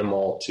pretty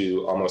minimal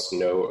to almost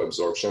no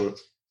absorption.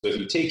 So if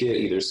you take it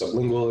either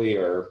sublingually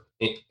or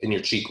in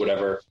your cheek,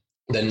 whatever,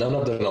 then none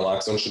of the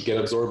naloxone should get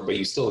absorbed, but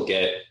you still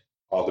get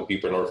all the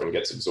buprenorphine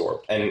gets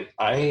absorbed. And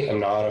I am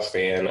not a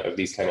fan of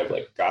these kind of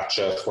like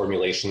gotcha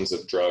formulations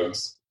of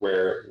drugs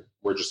where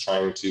we're just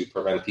trying to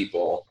prevent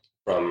people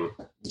from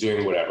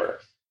doing whatever.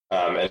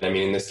 And I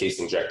mean, in this case,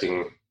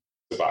 injecting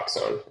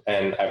Suboxone.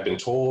 And I've been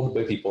told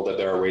by people that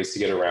there are ways to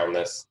get around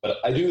this. But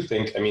I do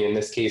think, I mean, in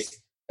this case,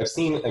 I've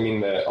seen, I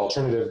mean, the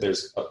alternative,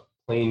 there's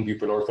plain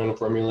buprenorphine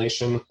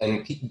formulation.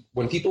 And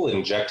when people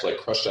inject like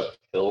crushed up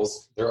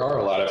pills, there are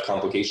a lot of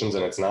complications,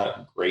 and it's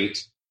not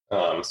great.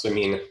 So I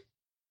mean,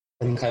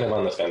 I'm kind of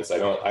on the fence. I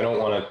don't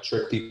want to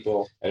trick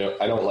people.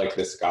 I don't like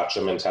this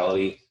gotcha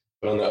mentality.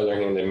 But on the other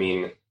hand, I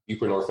mean,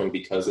 buprenorphine,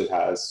 because it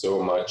has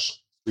so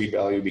much street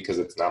value, because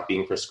it's not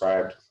being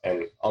prescribed,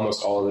 and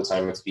almost all of the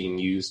time it's being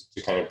used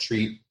to kind of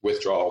treat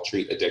withdrawal,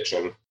 treat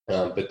addiction.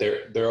 But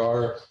there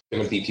are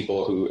going to be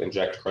people who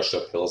inject crushed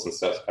up pills and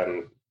stuff,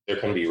 and there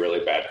can be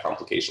really bad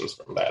complications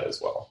from that as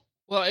well.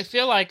 Well, I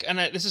feel like, and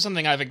this is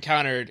something I've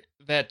encountered,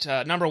 that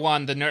number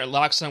one, the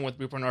naloxone with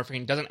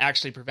buprenorphine doesn't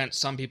actually prevent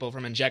some people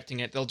from injecting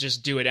it. They'll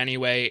just do it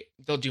anyway.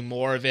 They'll do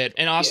more of it.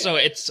 And also,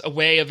 It's a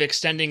way of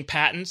extending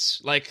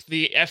patents. Like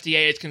the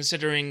FDA is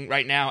considering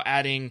right now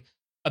adding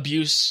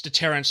abuse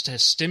deterrents to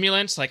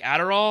stimulants like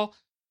Adderall.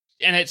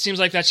 And it seems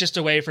like that's just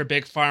a way for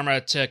Big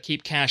Pharma to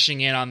keep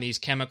cashing in on these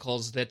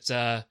chemicals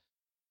that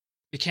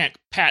you can't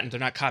patent. They're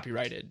not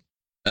copyrighted.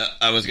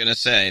 I was going to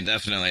say,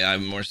 definitely,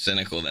 I'm more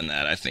cynical than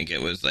that. I think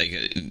it was like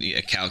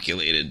a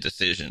calculated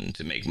decision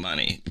to make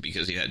money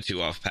because you had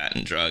 2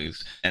 off-patent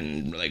drugs.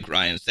 And like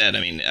Ryan said,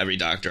 I mean, every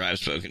doctor I've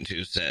spoken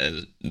to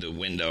says the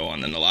window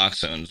on the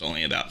naloxone is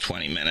only about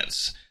 20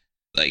 minutes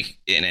like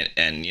in it.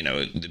 And, you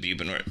know, the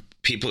buprenorphine,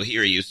 people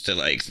here used to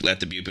like let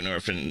the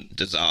buprenorphine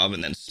dissolve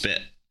and then spit,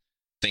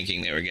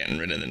 thinking they were getting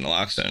rid of the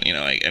naloxone. You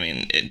know, I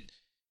mean,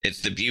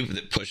 it's the bupe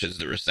that pushes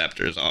the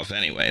receptors off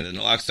anyway. The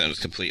naloxone is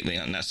completely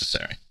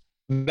unnecessary.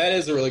 That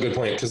is a really good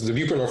point, because the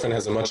buprenorphine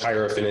has a much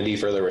higher affinity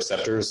for the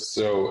receptors.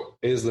 So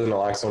is the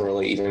naloxone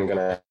really even going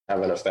to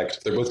have an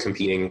effect? They're both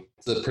competing.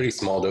 It's a pretty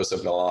small dose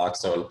of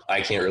naloxone.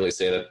 I can't really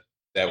say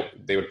that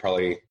they would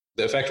probably,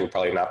 the effect would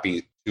probably not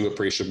be too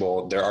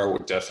appreciable. There are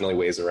definitely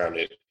ways around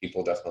it.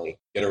 People definitely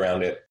get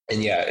around it.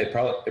 And yeah, it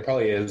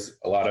probably is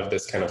a lot of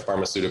this kind of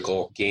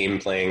pharmaceutical game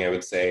playing, I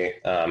would say.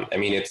 I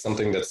mean, it's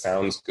something that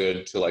sounds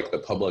good to like the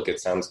public. It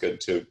sounds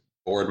good to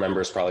board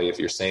members, probably, if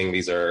you're saying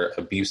these are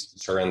abuse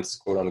deterrents,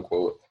 quote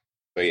unquote.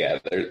 But yeah,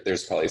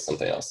 there's probably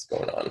something else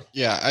going on.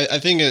 Yeah, I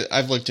think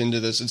I've looked into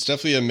this. It's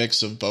definitely a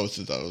mix of both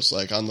of those.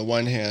 Like on the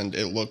one hand,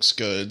 it looks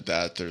good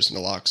that there's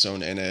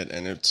naloxone in it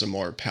and it's a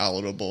more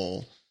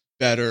palatable,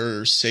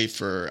 better,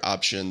 safer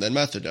option than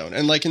methadone.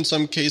 And like in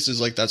some cases,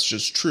 like that's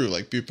just true.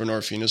 Like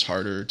buprenorphine is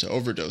harder to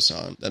overdose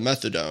on than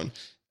methadone.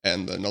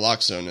 And the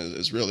naloxone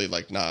is really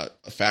like not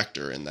a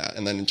factor in that.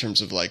 And then in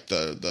terms of like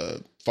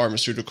the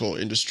pharmaceutical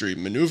industry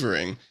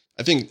maneuvering,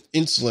 I think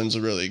insulin's a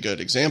really good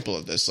example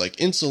of this. Like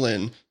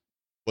insulin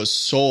was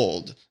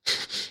sold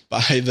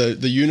by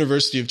the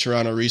University of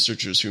Toronto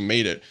researchers who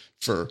made it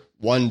for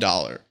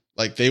 $1.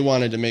 Like they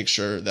wanted to make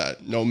sure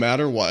that no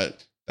matter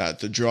what, that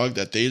the drug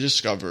that they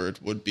discovered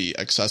would be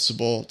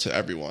accessible to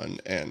everyone.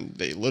 And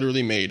they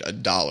literally made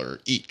 $1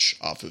 each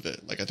off of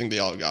it. Like I think they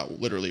all got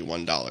literally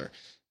 $1.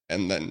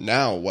 And then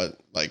now what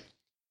like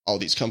all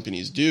these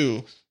companies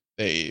do,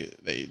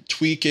 they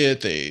tweak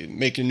it, they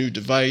make a new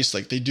device,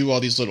 like they do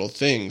all these little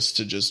things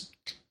to just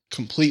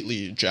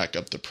completely jack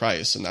up the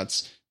price. And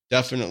that's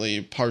definitely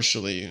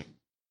partially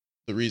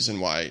the reason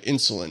why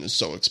insulin is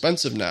so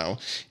expensive now.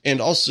 And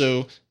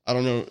also, I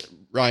don't know,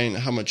 Ryan,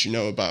 how much you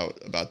know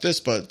about this,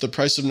 but the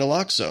price of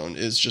naloxone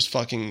is just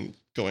fucking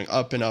going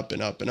up and up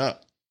and up and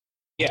up.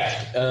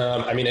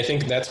 Yeah. I mean, I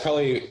think that's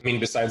probably, I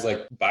mean, besides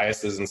like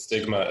biases and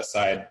stigma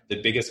aside,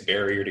 the biggest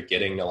barrier to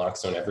getting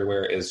naloxone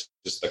everywhere is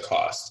just the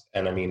cost.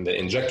 And I mean, the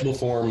injectable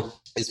form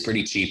is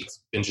pretty cheap. It's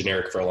been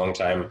generic for a long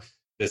time.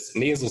 This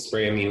nasal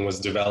spray, I mean, was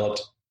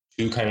developed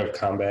to kind of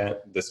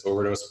combat this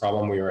overdose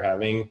problem we were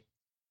having.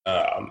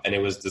 And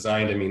it was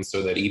designed, I mean,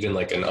 so that even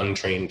like an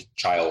untrained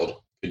child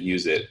could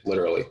use it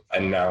literally.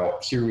 And now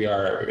here we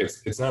are,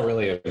 it's not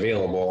really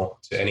available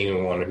to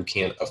anyone who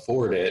can't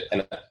afford it.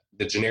 And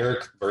the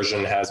generic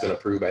version has been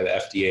approved by the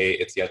FDA.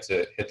 It's yet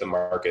to hit the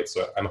market.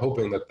 So I'm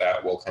hoping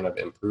that will kind of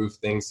improve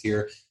things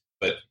here.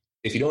 But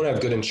if you don't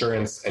have good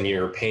insurance and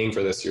you're paying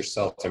for this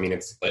yourself, I mean,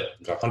 it's like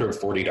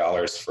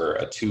 $140 for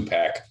a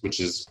 2-pack,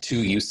 which is 2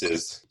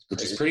 uses,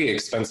 which is pretty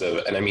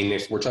expensive. And I mean,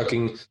 if we're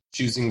talking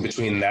choosing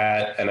between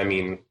that and I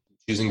mean,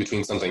 choosing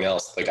between something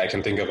else, like I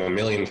can think of a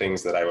million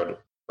things that I would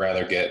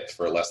rather get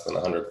for less than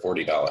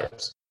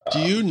 $140. Do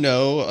you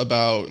know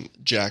about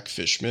Jack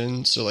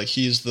Fishman? So like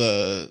he's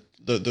the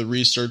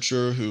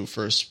researcher who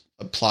first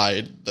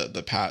applied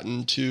the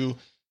patent to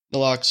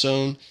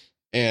naloxone.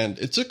 And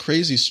it's a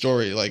crazy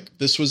story. Like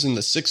this was in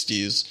the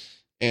 60s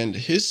and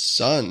his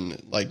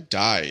son like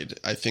died,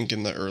 I think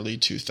in the early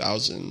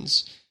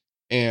 2000s.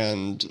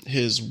 And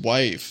his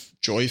wife,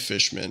 Joy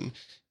Fishman,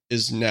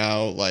 is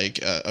now like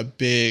a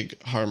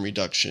big harm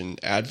reduction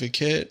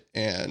advocate.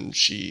 And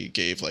she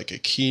gave like a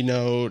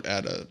keynote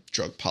at a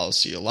Drug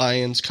Policy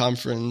Alliance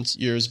conference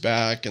years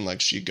back. And like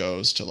she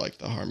goes to like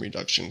the harm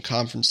reduction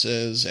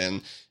conferences.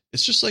 And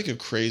it's just like a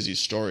crazy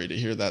story to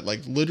hear that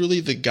like literally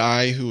the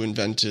guy who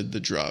invented the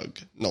drug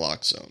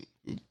naloxone,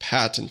 who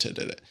patented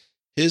it,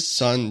 his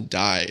son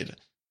died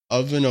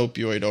of an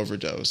opioid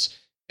overdose.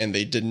 And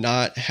they did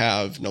not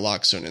have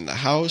naloxone in the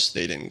house.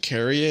 They didn't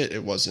carry it.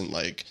 It wasn't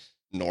like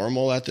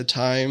normal at the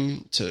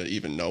time to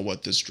even know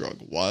what this drug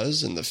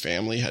was, and the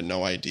family had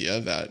no idea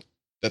that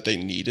they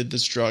needed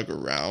this drug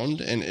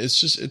around. And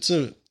it's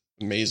an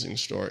amazing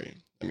story.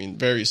 I mean,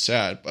 very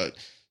sad, but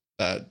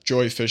that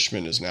Joy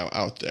Fishman is now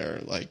out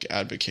there like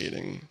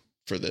advocating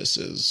for this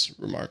is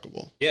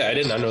remarkable. Yeah, I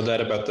did not know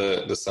that about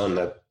the son.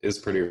 That is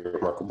pretty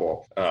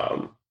remarkable.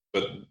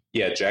 But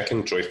yeah, Jack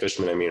and Joy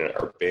Fishman, I mean,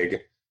 are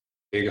big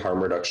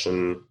harm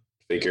reduction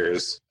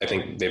figures. I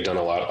think they've done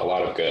a lot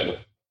of good.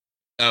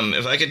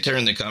 If I could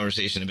turn the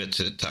conversation a bit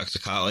to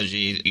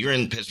toxicology, you're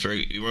in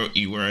Pittsburgh.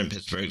 You were in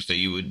Pittsburgh, so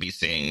you would be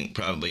seeing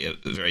probably a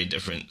very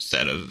different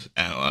set of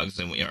analogs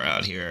than we are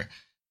out here,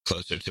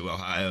 closer to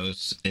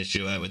Ohio's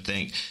issue, I would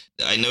think.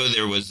 I know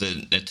there was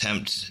an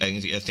attempt, I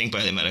think,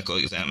 by the medical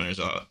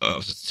examiner's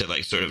office to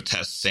like sort of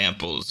test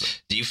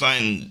samples. Do you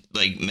find,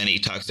 like many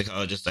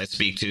toxicologists I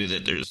speak to,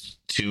 that there's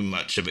too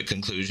much of a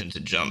conclusion to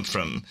jump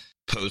from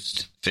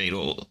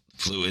post-fatal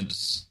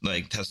fluids,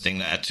 like testing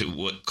that, to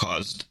what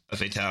caused a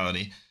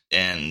fatality?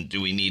 And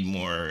do we need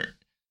more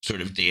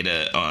sort of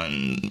data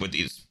on what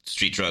these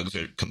street drugs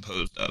are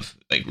composed of,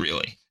 like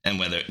really, and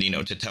whether,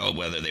 to tell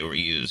whether they were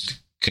used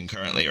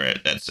concurrently or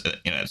at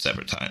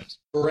separate times?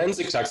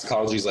 Forensic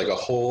toxicology is like a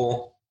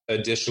whole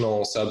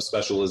additional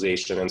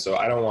subspecialization, and so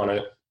I don't want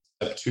to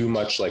step too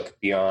much like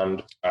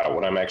beyond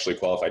what I'm actually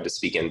qualified to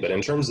speak in. But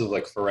in terms of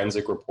like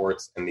forensic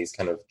reports and these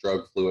kind of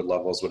drug fluid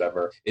levels,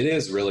 whatever, it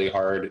is really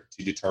hard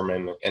to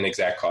determine an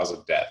exact cause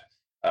of death.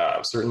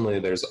 Certainly,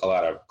 there's a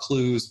lot of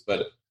clues,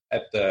 but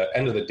at the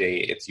end of the day,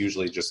 it's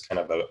usually just kind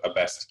of a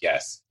best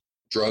guess.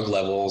 Drug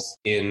levels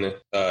in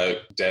a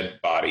dead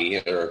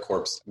body or a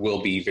corpse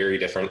will be very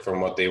different from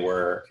what they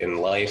were in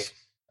life.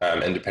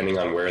 And depending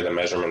on where the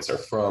measurements are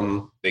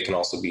from, they can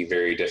also be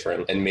very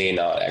different and may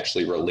not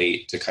actually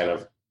relate to kind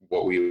of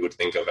what we would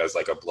think of as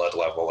like a blood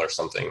level or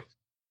something.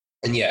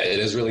 And yeah, it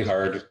is really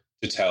hard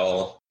to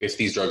tell if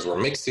these drugs were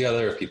mixed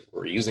together, if people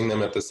were using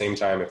them at the same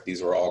time, if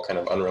these were all kind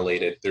of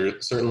unrelated.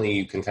 Certainly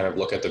you can kind of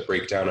look at the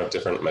breakdown of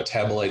different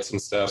metabolites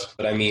and stuff.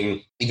 But I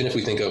mean, even if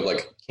we think of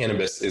like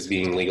cannabis is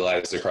being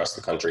legalized across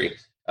the country,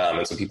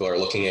 and so people are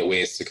looking at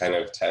ways to kind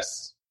of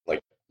test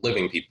like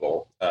living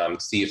people, to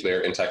see if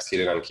they're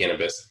intoxicated on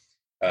cannabis.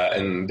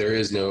 And there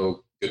is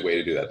no good way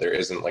to do that. There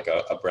isn't like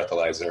a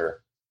breathalyzer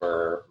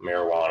for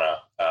marijuana.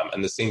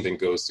 And the same thing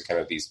goes to kind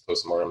of these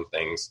postmortem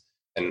things.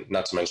 And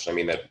not to mention, I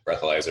mean, that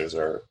breathalyzers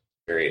are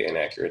very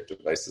inaccurate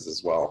devices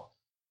as well.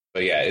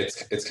 But yeah,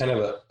 it's kind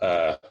of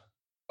a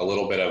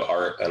little bit of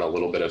art and a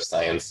little bit of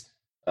science.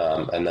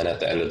 And then at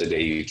the end of the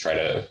day, you try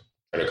to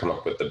come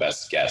up with the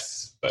best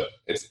guess, but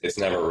it's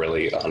never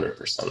really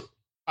 100%.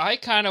 I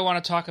kind of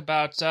want to talk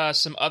about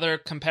some other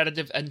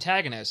competitive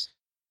antagonists.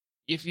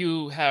 If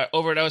you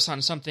overdose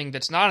on something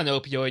that's not an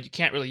opioid, you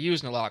can't really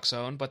use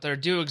naloxone, but there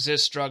do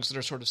exist drugs that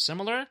are sort of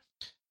similar.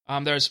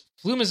 There's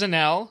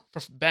flumazenil for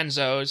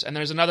benzos, and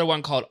there's another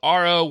one called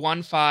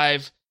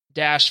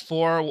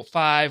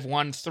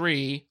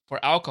RO15-4513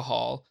 for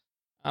alcohol.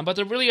 But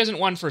there really isn't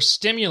one for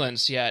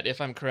stimulants yet,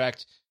 if I'm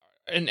correct.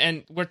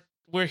 And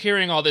we're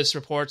hearing all these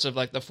reports of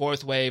like the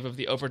fourth wave of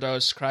the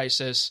overdose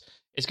crisis.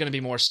 It's going to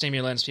be more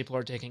stimulants. People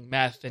are taking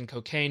meth and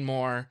cocaine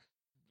more.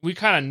 We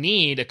kind of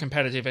need a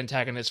competitive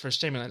antagonist for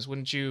stimulants,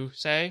 wouldn't you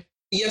say?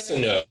 Yes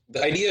and no.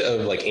 The idea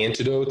of like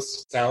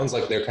antidotes sounds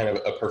like they're kind of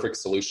a perfect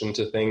solution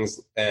to things.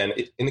 And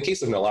in the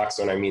case of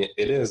naloxone, I mean,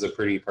 it is a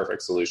pretty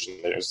perfect solution.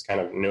 There's kind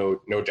of no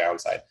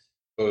downside.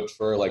 But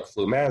for like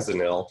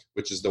flumazenil,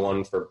 which is the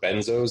one for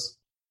benzos,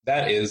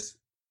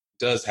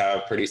 does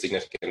have pretty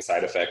significant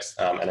side effects.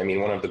 And I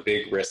mean, one of the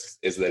big risks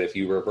is that if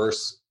you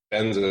reverse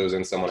benzos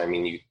in someone, I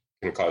mean, you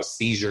can cause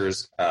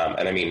seizures.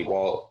 And I mean,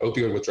 while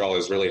opioid withdrawal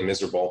is really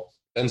miserable,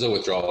 benzo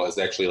withdrawal is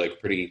actually like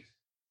pretty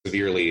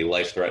severely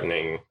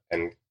life-threatening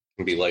and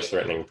can be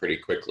life-threatening pretty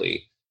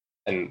quickly.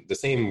 And the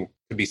same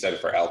could be said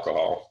for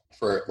alcohol.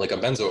 For like a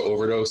benzo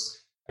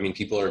overdose, I mean,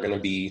 people are going to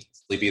be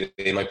sleepy.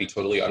 They might be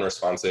totally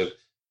unresponsive,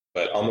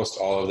 but almost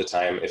all of the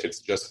time, if it's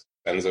just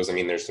benzos, I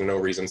mean, there's no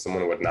reason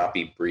someone would not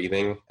be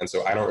breathing. And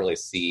so I don't really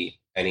see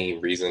any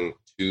reason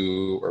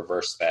to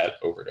reverse that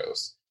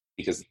overdose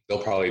because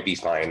they'll probably be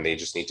fine. They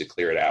just need to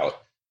clear it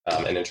out.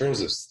 And in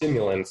terms of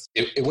stimulants,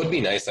 it would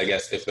be nice, I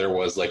guess, if there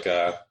was like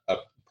a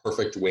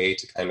perfect way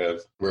to kind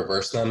of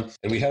reverse them.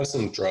 And we have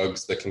some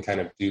drugs that can kind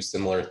of do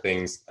similar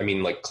things. I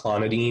mean, like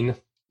clonidine,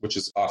 which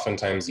is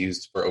oftentimes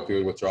used for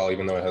opioid withdrawal,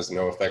 even though it has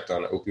no effect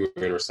on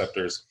opioid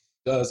receptors,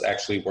 does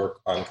actually work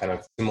on kind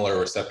of similar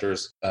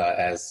receptors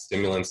as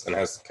stimulants and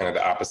has kind of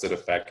the opposite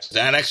effect.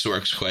 Xanax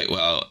works quite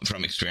well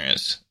from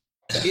experience.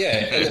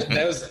 Yeah, and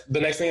that was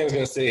the next thing I was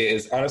going to say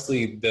is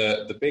honestly,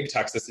 the big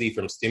toxicity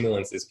from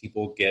stimulants is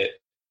people get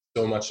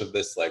so much of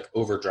this like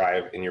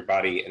overdrive in your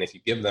body. And if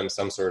you give them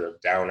some sort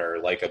of downer,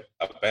 like a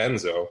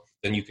benzo,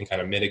 then you can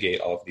kind of mitigate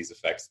all of these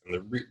effects.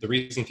 And the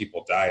reason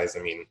people die is,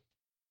 I mean,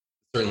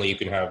 certainly you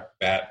can have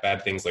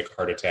bad things like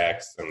heart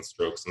attacks and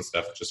strokes and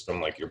stuff just from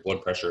like your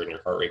blood pressure and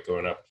your heart rate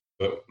going up.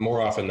 But more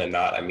often than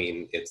not, I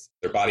mean, it's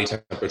their body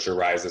temperature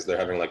rises. They're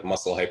having like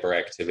muscle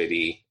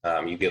hyperactivity.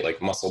 You get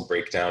like muscle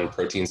breakdown,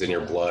 proteins in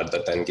your blood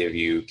that then give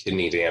you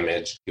kidney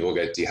damage. People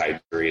get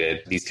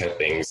dehydrated, these kind of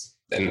things.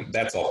 And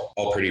that's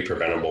all pretty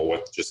preventable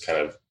with just kind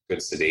of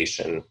good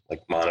sedation,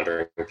 like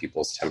monitoring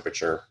people's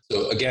temperature.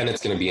 So again,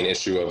 it's going to be an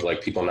issue of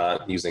like people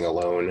not using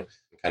alone,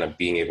 kind of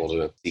being able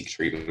to seek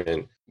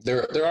treatment.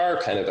 There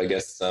are kind of, I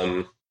guess,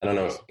 some, I don't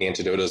know if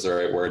antidote is the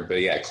right word,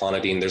 but yeah,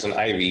 clonidine. There's an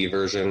IV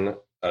version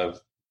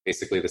of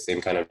basically the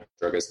same kind of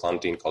drug as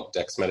clonidine called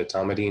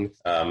dexmedetomidine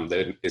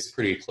that is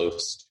pretty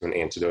close to an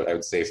antidote, I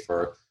would say,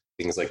 for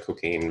things like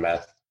cocaine,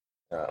 meth,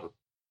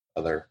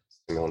 other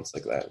stimulants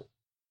like that.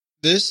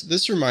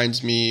 This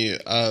reminds me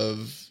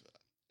of,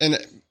 and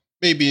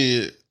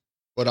maybe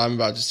what I'm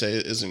about to say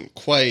isn't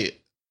quite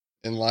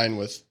in line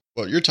with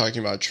what you're talking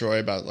about, Troy,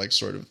 about like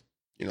sort of,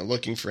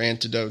 looking for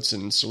antidotes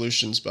and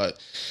solutions, but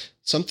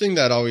something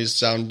that always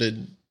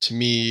sounded to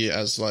me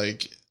as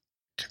like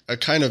a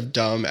kind of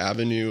dumb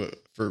avenue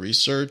for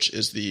research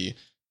is the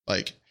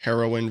like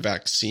heroin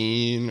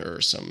vaccine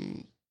or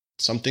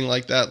something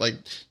like that. Like,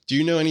 do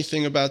you know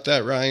anything about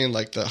that, Ryan?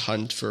 Like the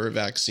hunt for a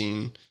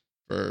vaccine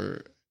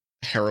for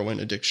heroin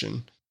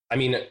addiction? I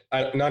mean,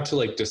 not to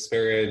like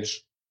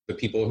disparage the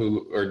people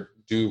who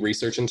do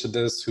research into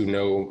this who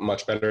know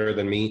much better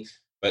than me,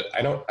 but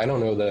I don't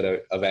know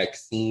that a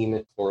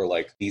vaccine for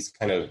like these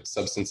kind of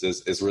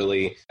substances is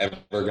really ever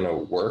going to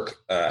work.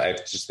 I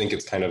just think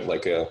it's kind of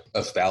like a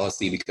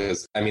fallacy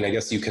because, I mean, I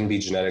guess you can be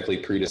genetically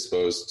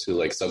predisposed to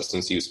like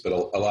substance use, but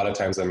a lot of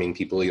times, I mean,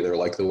 people either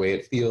like the way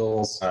it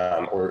feels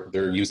or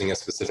they're using a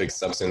specific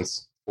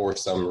substance for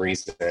some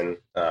reason.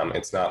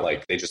 It's not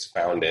like they just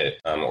found it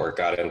or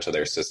got into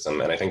their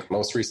system. And I think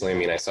most recently, I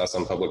mean, I saw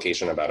some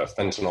publication about a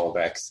fentanyl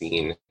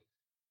vaccine.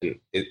 And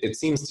it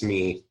seems to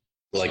me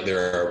like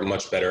there are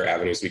much better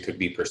avenues we could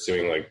be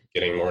pursuing, like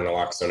getting more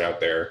naloxone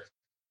out there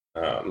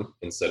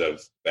instead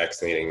of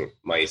vaccinating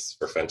mice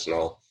for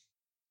fentanyl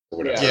or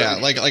whatever. Yeah,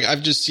 like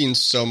I've just seen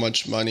so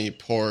much money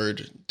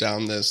poured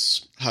down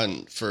this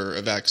hunt for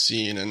a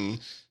vaccine, and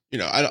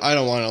I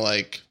don't want to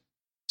like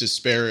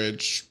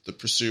disparage the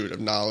pursuit of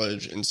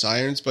knowledge and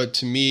science, but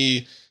to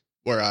me,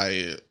 where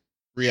I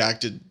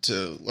reacted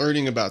to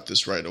learning about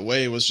this right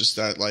away was just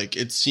that like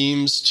it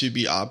seems to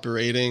be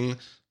operating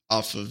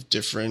off of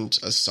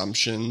different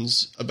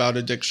assumptions about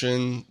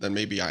addiction than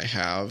maybe I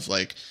have.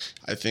 Like,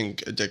 I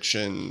think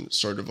addiction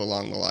sort of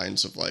along the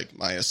lines of like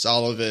Maya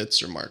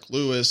Solovitz or Mark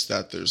Lewis,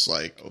 that there's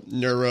like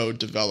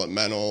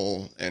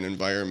neurodevelopmental and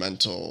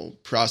environmental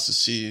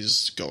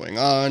processes going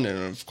on.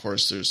 And of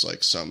course, there's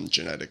like some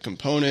genetic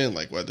component,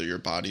 like whether your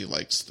body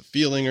likes the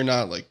feeling or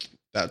not, like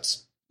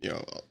that's,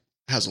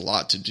 has a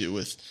lot to do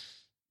with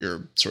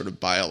your sort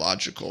of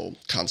biological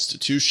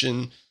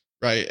constitution,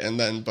 right? And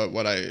then, but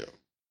what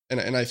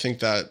And I think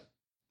that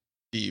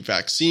the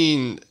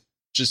vaccine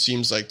just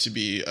seems like to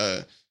be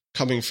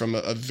coming from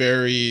a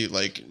very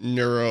like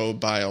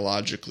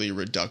neurobiologically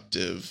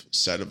reductive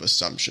set of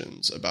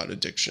assumptions about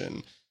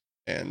addiction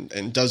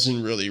and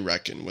doesn't really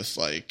reckon with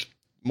like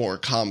more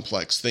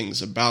complex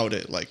things about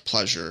it, like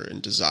pleasure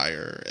and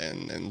desire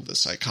and the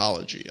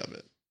psychology of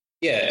it.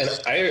 Yeah, and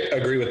I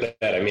agree with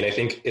that. I mean, I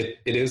think it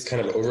is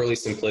kind of overly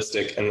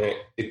simplistic, and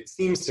it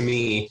seems to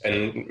me,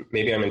 and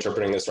maybe I'm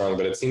interpreting this wrong,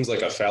 but it seems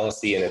like a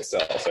fallacy in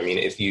itself. I mean,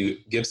 if you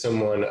give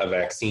someone a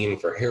vaccine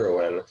for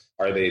heroin,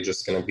 are they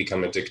just going to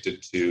become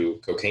addicted to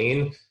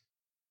cocaine?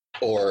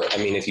 Or, I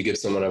mean, if you give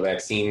someone a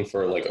vaccine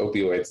for like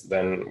opioids,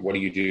 then what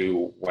do you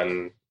do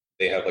when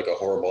they have like a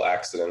horrible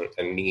accident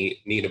and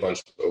need a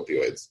bunch of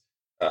opioids?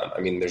 I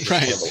mean, there's just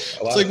right. Kind of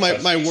a it's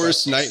like my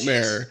worst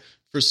nightmare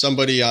for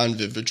somebody on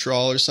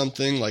Vivitrol or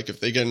something. Like if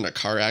they get in a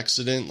car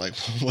accident, like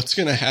what's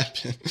going to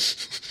happen?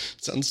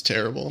 Sounds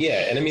terrible.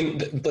 Yeah. And I mean,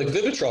 like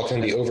Vivitrol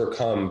can be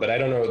overcome, but I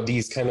don't know,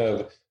 these kind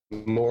of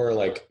more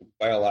like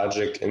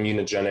biologic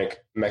immunogenic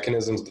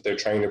mechanisms that they're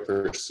trying to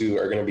pursue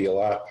are going to be a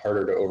lot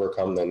harder to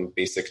overcome than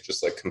basic,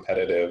 just like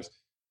competitive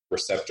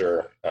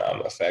receptor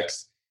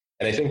effects.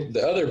 And I think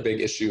the other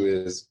big issue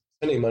is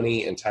spending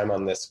money and time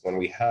on this when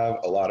we have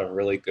a lot of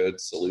really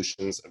good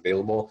solutions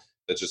available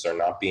that just are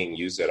not being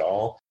used at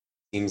all.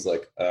 Seems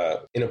like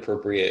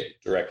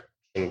inappropriate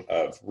direction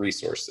of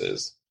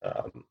resources.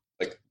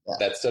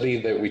 That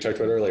study that we talked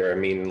about earlier, I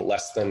mean,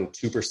 less than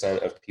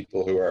 2% of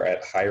people who are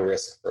at high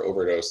risk for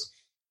overdose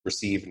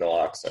receive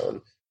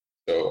naloxone.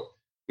 So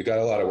we got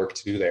a lot of work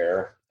to do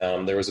there.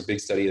 There was a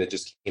big study that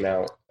just came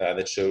out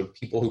that showed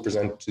people who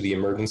present to the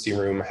emergency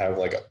room have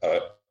like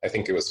I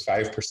think it was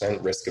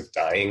 5% risk of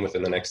dying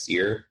within the next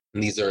year.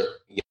 And these are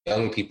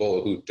young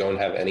people who don't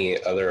have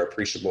any other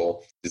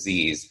appreciable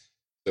disease.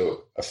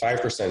 So a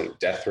 5%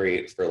 death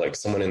rate for like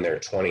someone in their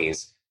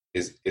 20s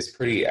is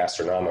pretty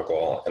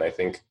astronomical. And I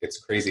think it's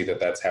crazy that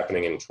that's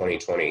happening in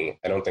 2020.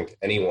 I don't think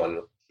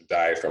anyone should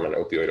die from an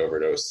opioid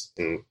overdose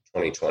in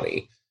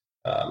 2020.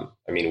 I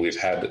mean, we've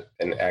had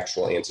an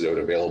actual antidote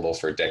available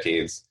for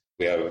decades.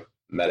 We have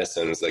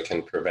medicines that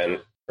can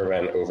prevent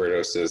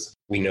overdoses.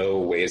 We know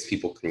ways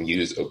people can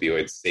use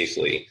opioids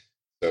safely.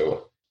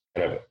 So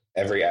kind of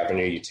every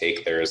avenue you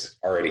take, there's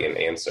already an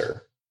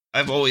answer.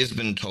 I've always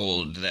been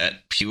told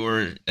that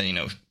pure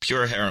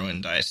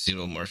heroin,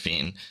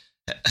 diacetylmorphine,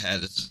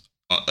 has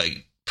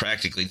like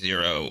practically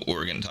zero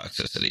organ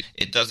toxicity.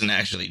 It doesn't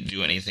actually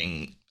do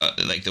anything.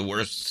 Like the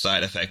worst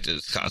side effect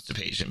is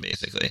constipation,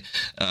 basically.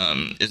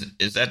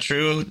 Is that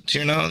true to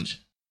your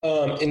knowledge?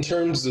 In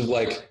terms of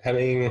like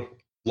having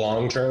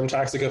long-term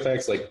toxic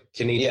effects, like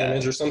kidney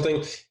damage or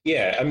something,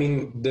 yeah. I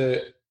mean,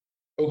 the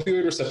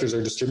opioid receptors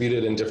are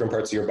distributed in different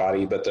parts of your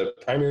body, but the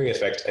primary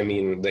effect, I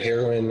mean, the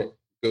heroin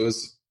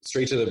goes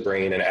straight to the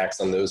brain and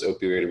acts on those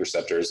opioid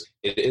receptors.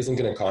 It isn't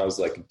going to cause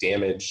like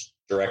damage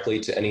directly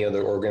to any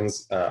other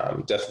organs.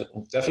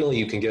 Definitely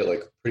you can get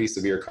like pretty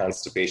severe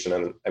constipation,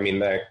 and I mean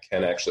that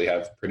can actually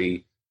have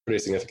pretty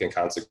significant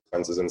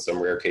consequences in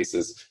some rare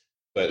cases.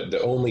 But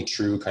the only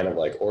true kind of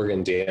like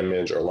organ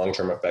damage or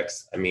long-term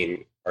effects, I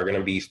mean, are going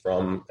to be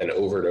from an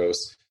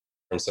overdose,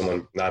 from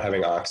someone not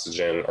having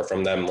oxygen, or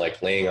from them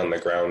like laying on the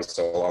ground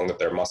so long that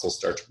their muscles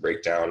start to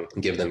break down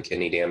and give them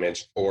kidney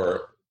damage,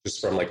 or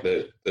just from like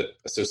the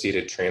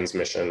associated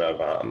transmission of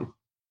kind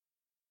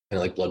of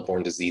like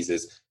bloodborne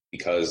diseases,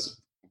 because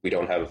we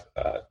don't have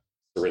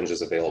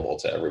syringes available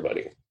to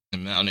everybody.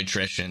 And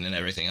malnutrition and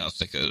everything else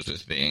that goes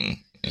with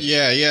being.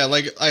 Yeah.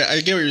 Like I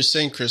get what you're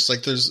saying, Chris.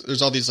 Like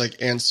there's all these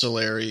like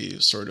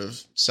ancillary sort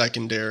of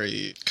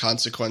secondary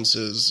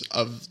consequences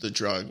of the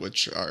drug,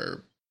 which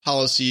are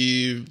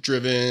policy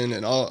driven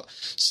and all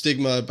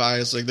stigma,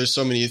 bias. Like there's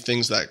so many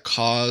things that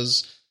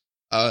cause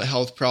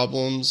health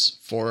problems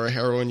for a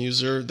heroin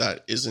user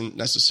that isn't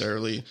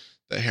necessarily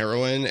the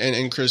heroin.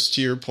 And Chris,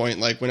 to your point,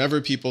 like whenever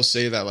people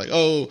say that, like,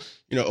 oh,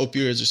 you know,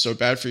 opioids are so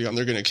bad for you and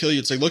they're going to kill you,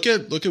 it's like, look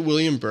at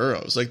William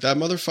Burroughs. Like that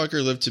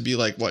motherfucker lived to be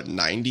like, what,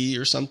 90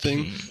 or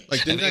something? Like,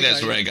 I think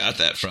that's where I got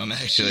that from,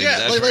 actually.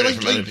 Yeah, I've heard it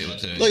from other people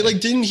too. Like,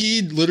 didn't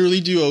he literally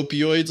do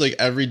opioids like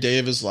every day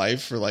of his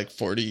life for like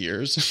 40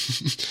 years?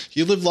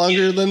 He lived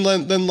longer than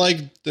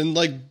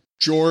like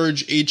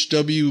George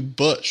H.W.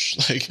 Bush.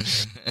 Like,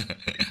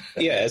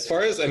 yeah, as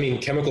far as, I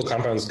mean, chemical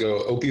compounds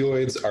go,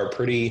 opioids are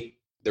pretty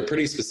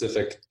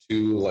specific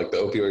to like the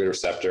opioid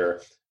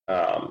receptor.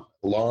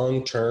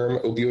 Long-term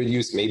opioid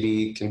use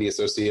maybe can be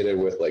associated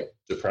with like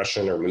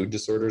depression or mood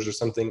disorders or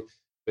something,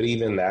 but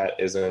even that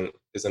isn't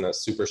a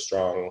super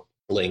strong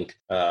link.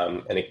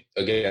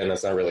 Again,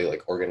 that's not really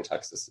like organ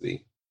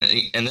toxicity.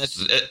 And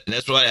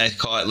that's why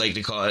I like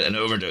to call it an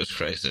overdose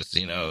crisis.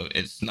 You know,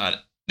 it's not.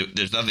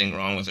 There's nothing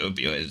wrong with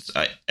opioids.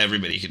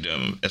 Everybody could do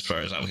them, as far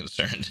as I'm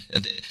concerned.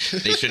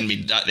 They shouldn't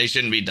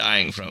be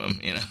dying from them.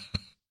 You know.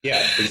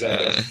 Yeah,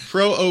 exactly.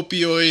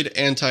 Pro-opioid,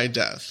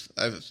 anti-death.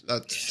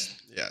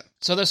 Yeah.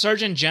 So the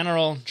Surgeon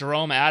General,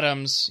 Jerome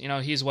Adams, you know,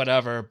 he's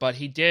whatever, but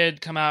he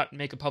did come out and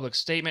make a public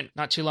statement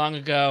not too long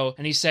ago,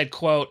 and he said,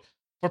 quote,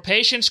 "For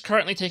patients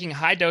currently taking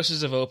high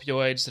doses of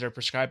opioids that are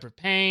prescribed for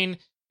pain,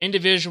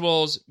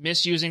 individuals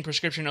misusing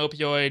prescription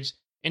opioids,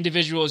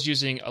 individuals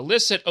using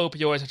illicit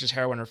opioids such as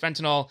heroin or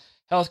fentanyl,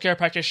 healthcare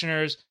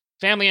practitioners,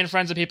 family and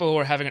friends of people who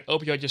are having an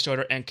opioid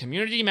disorder, and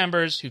community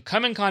members who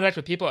come in contact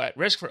with people at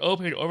risk for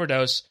opioid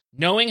overdose,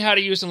 knowing how to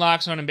use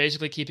naloxone and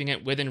basically keeping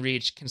it within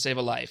reach can save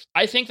a life."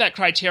 I think that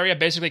criteria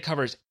basically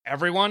covers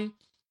everyone,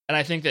 and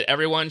I think that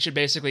anyone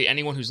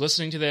who's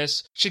listening to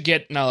this should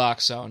get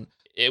naloxone.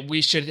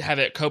 We should have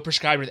it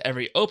co-prescribed with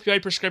every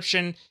opioid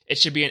prescription. It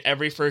should be in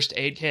every first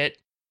aid kit,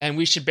 and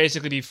we should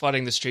basically be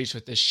flooding the streets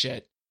with this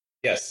shit.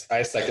 Yes,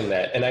 I second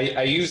that. And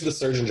I use the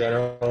Surgeon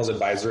General's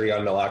advisory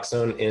on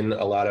naloxone in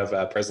a lot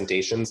of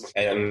presentations,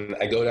 and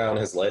I go down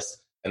his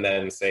list and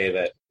then say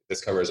that this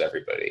covers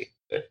everybody,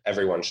 that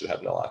everyone should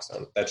have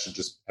naloxone. That should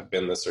just have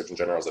been the Surgeon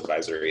General's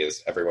advisory,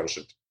 is everyone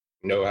should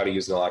know how to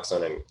use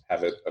naloxone and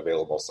have it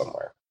available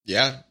somewhere.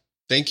 Yeah.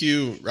 Thank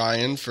you,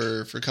 Ryan,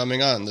 for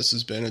coming on. This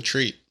has been a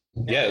treat.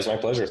 Yeah, it was my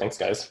pleasure. Thanks,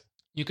 guys.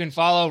 You can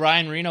follow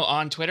Ryan Marino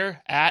on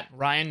Twitter at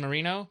Ryan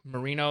Marino,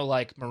 Marino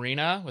like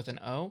Marina with an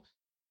O.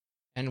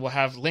 And we'll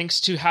have links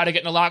to how to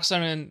get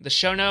naloxone in the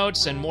show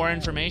notes and more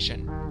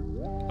information.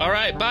 All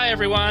right, bye,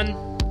 everyone.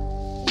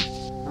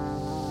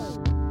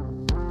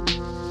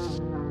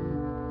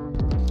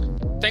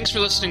 Thanks for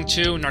listening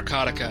to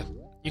Narcotica.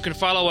 You can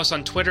follow us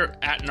on Twitter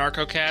at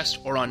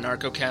Narcocast or on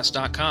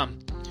narcocast.com.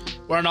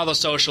 We're on all the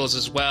socials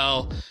as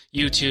well: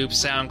 YouTube,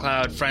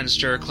 SoundCloud,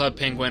 Friendster, Club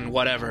Penguin,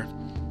 whatever.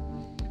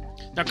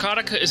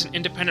 Narcotica is an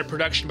independent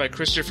production by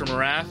Christopher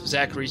Moraff,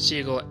 Zachary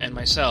Siegel, and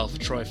myself,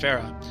 Troy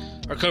Farah.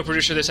 Our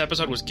co-producer this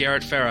episode was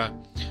Garrett Farah.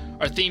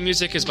 Our theme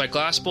music is by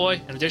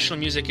Glassboy, and additional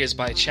music is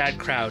by Chad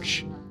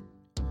Crouch.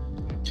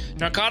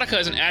 Narcotica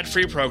is an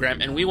ad-free program,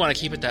 and we want to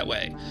keep it that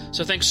way.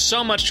 So thanks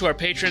so much to our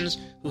patrons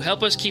who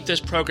help us keep this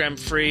program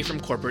free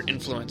from corporate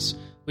influence.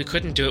 We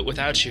couldn't do it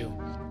without you.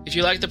 If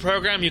you like the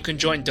program, you can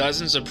join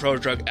dozens of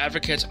pro-drug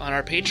advocates on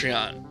our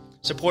Patreon.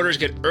 Supporters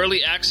get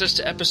early access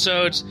to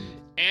episodes,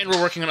 and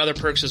we're working on other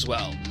perks as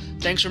well.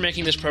 Thanks for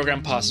making this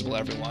program possible,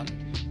 everyone.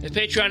 If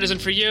Patreon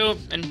isn't for you,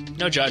 and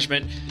no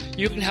judgment,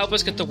 you can help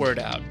us get the word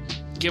out.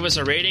 Give us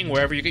a rating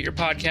wherever you get your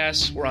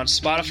podcasts. We're on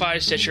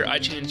Spotify, Stitcher,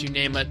 iTunes, you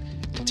name it,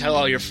 and tell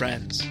all your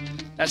friends.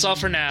 That's all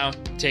for now.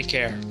 Take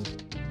care.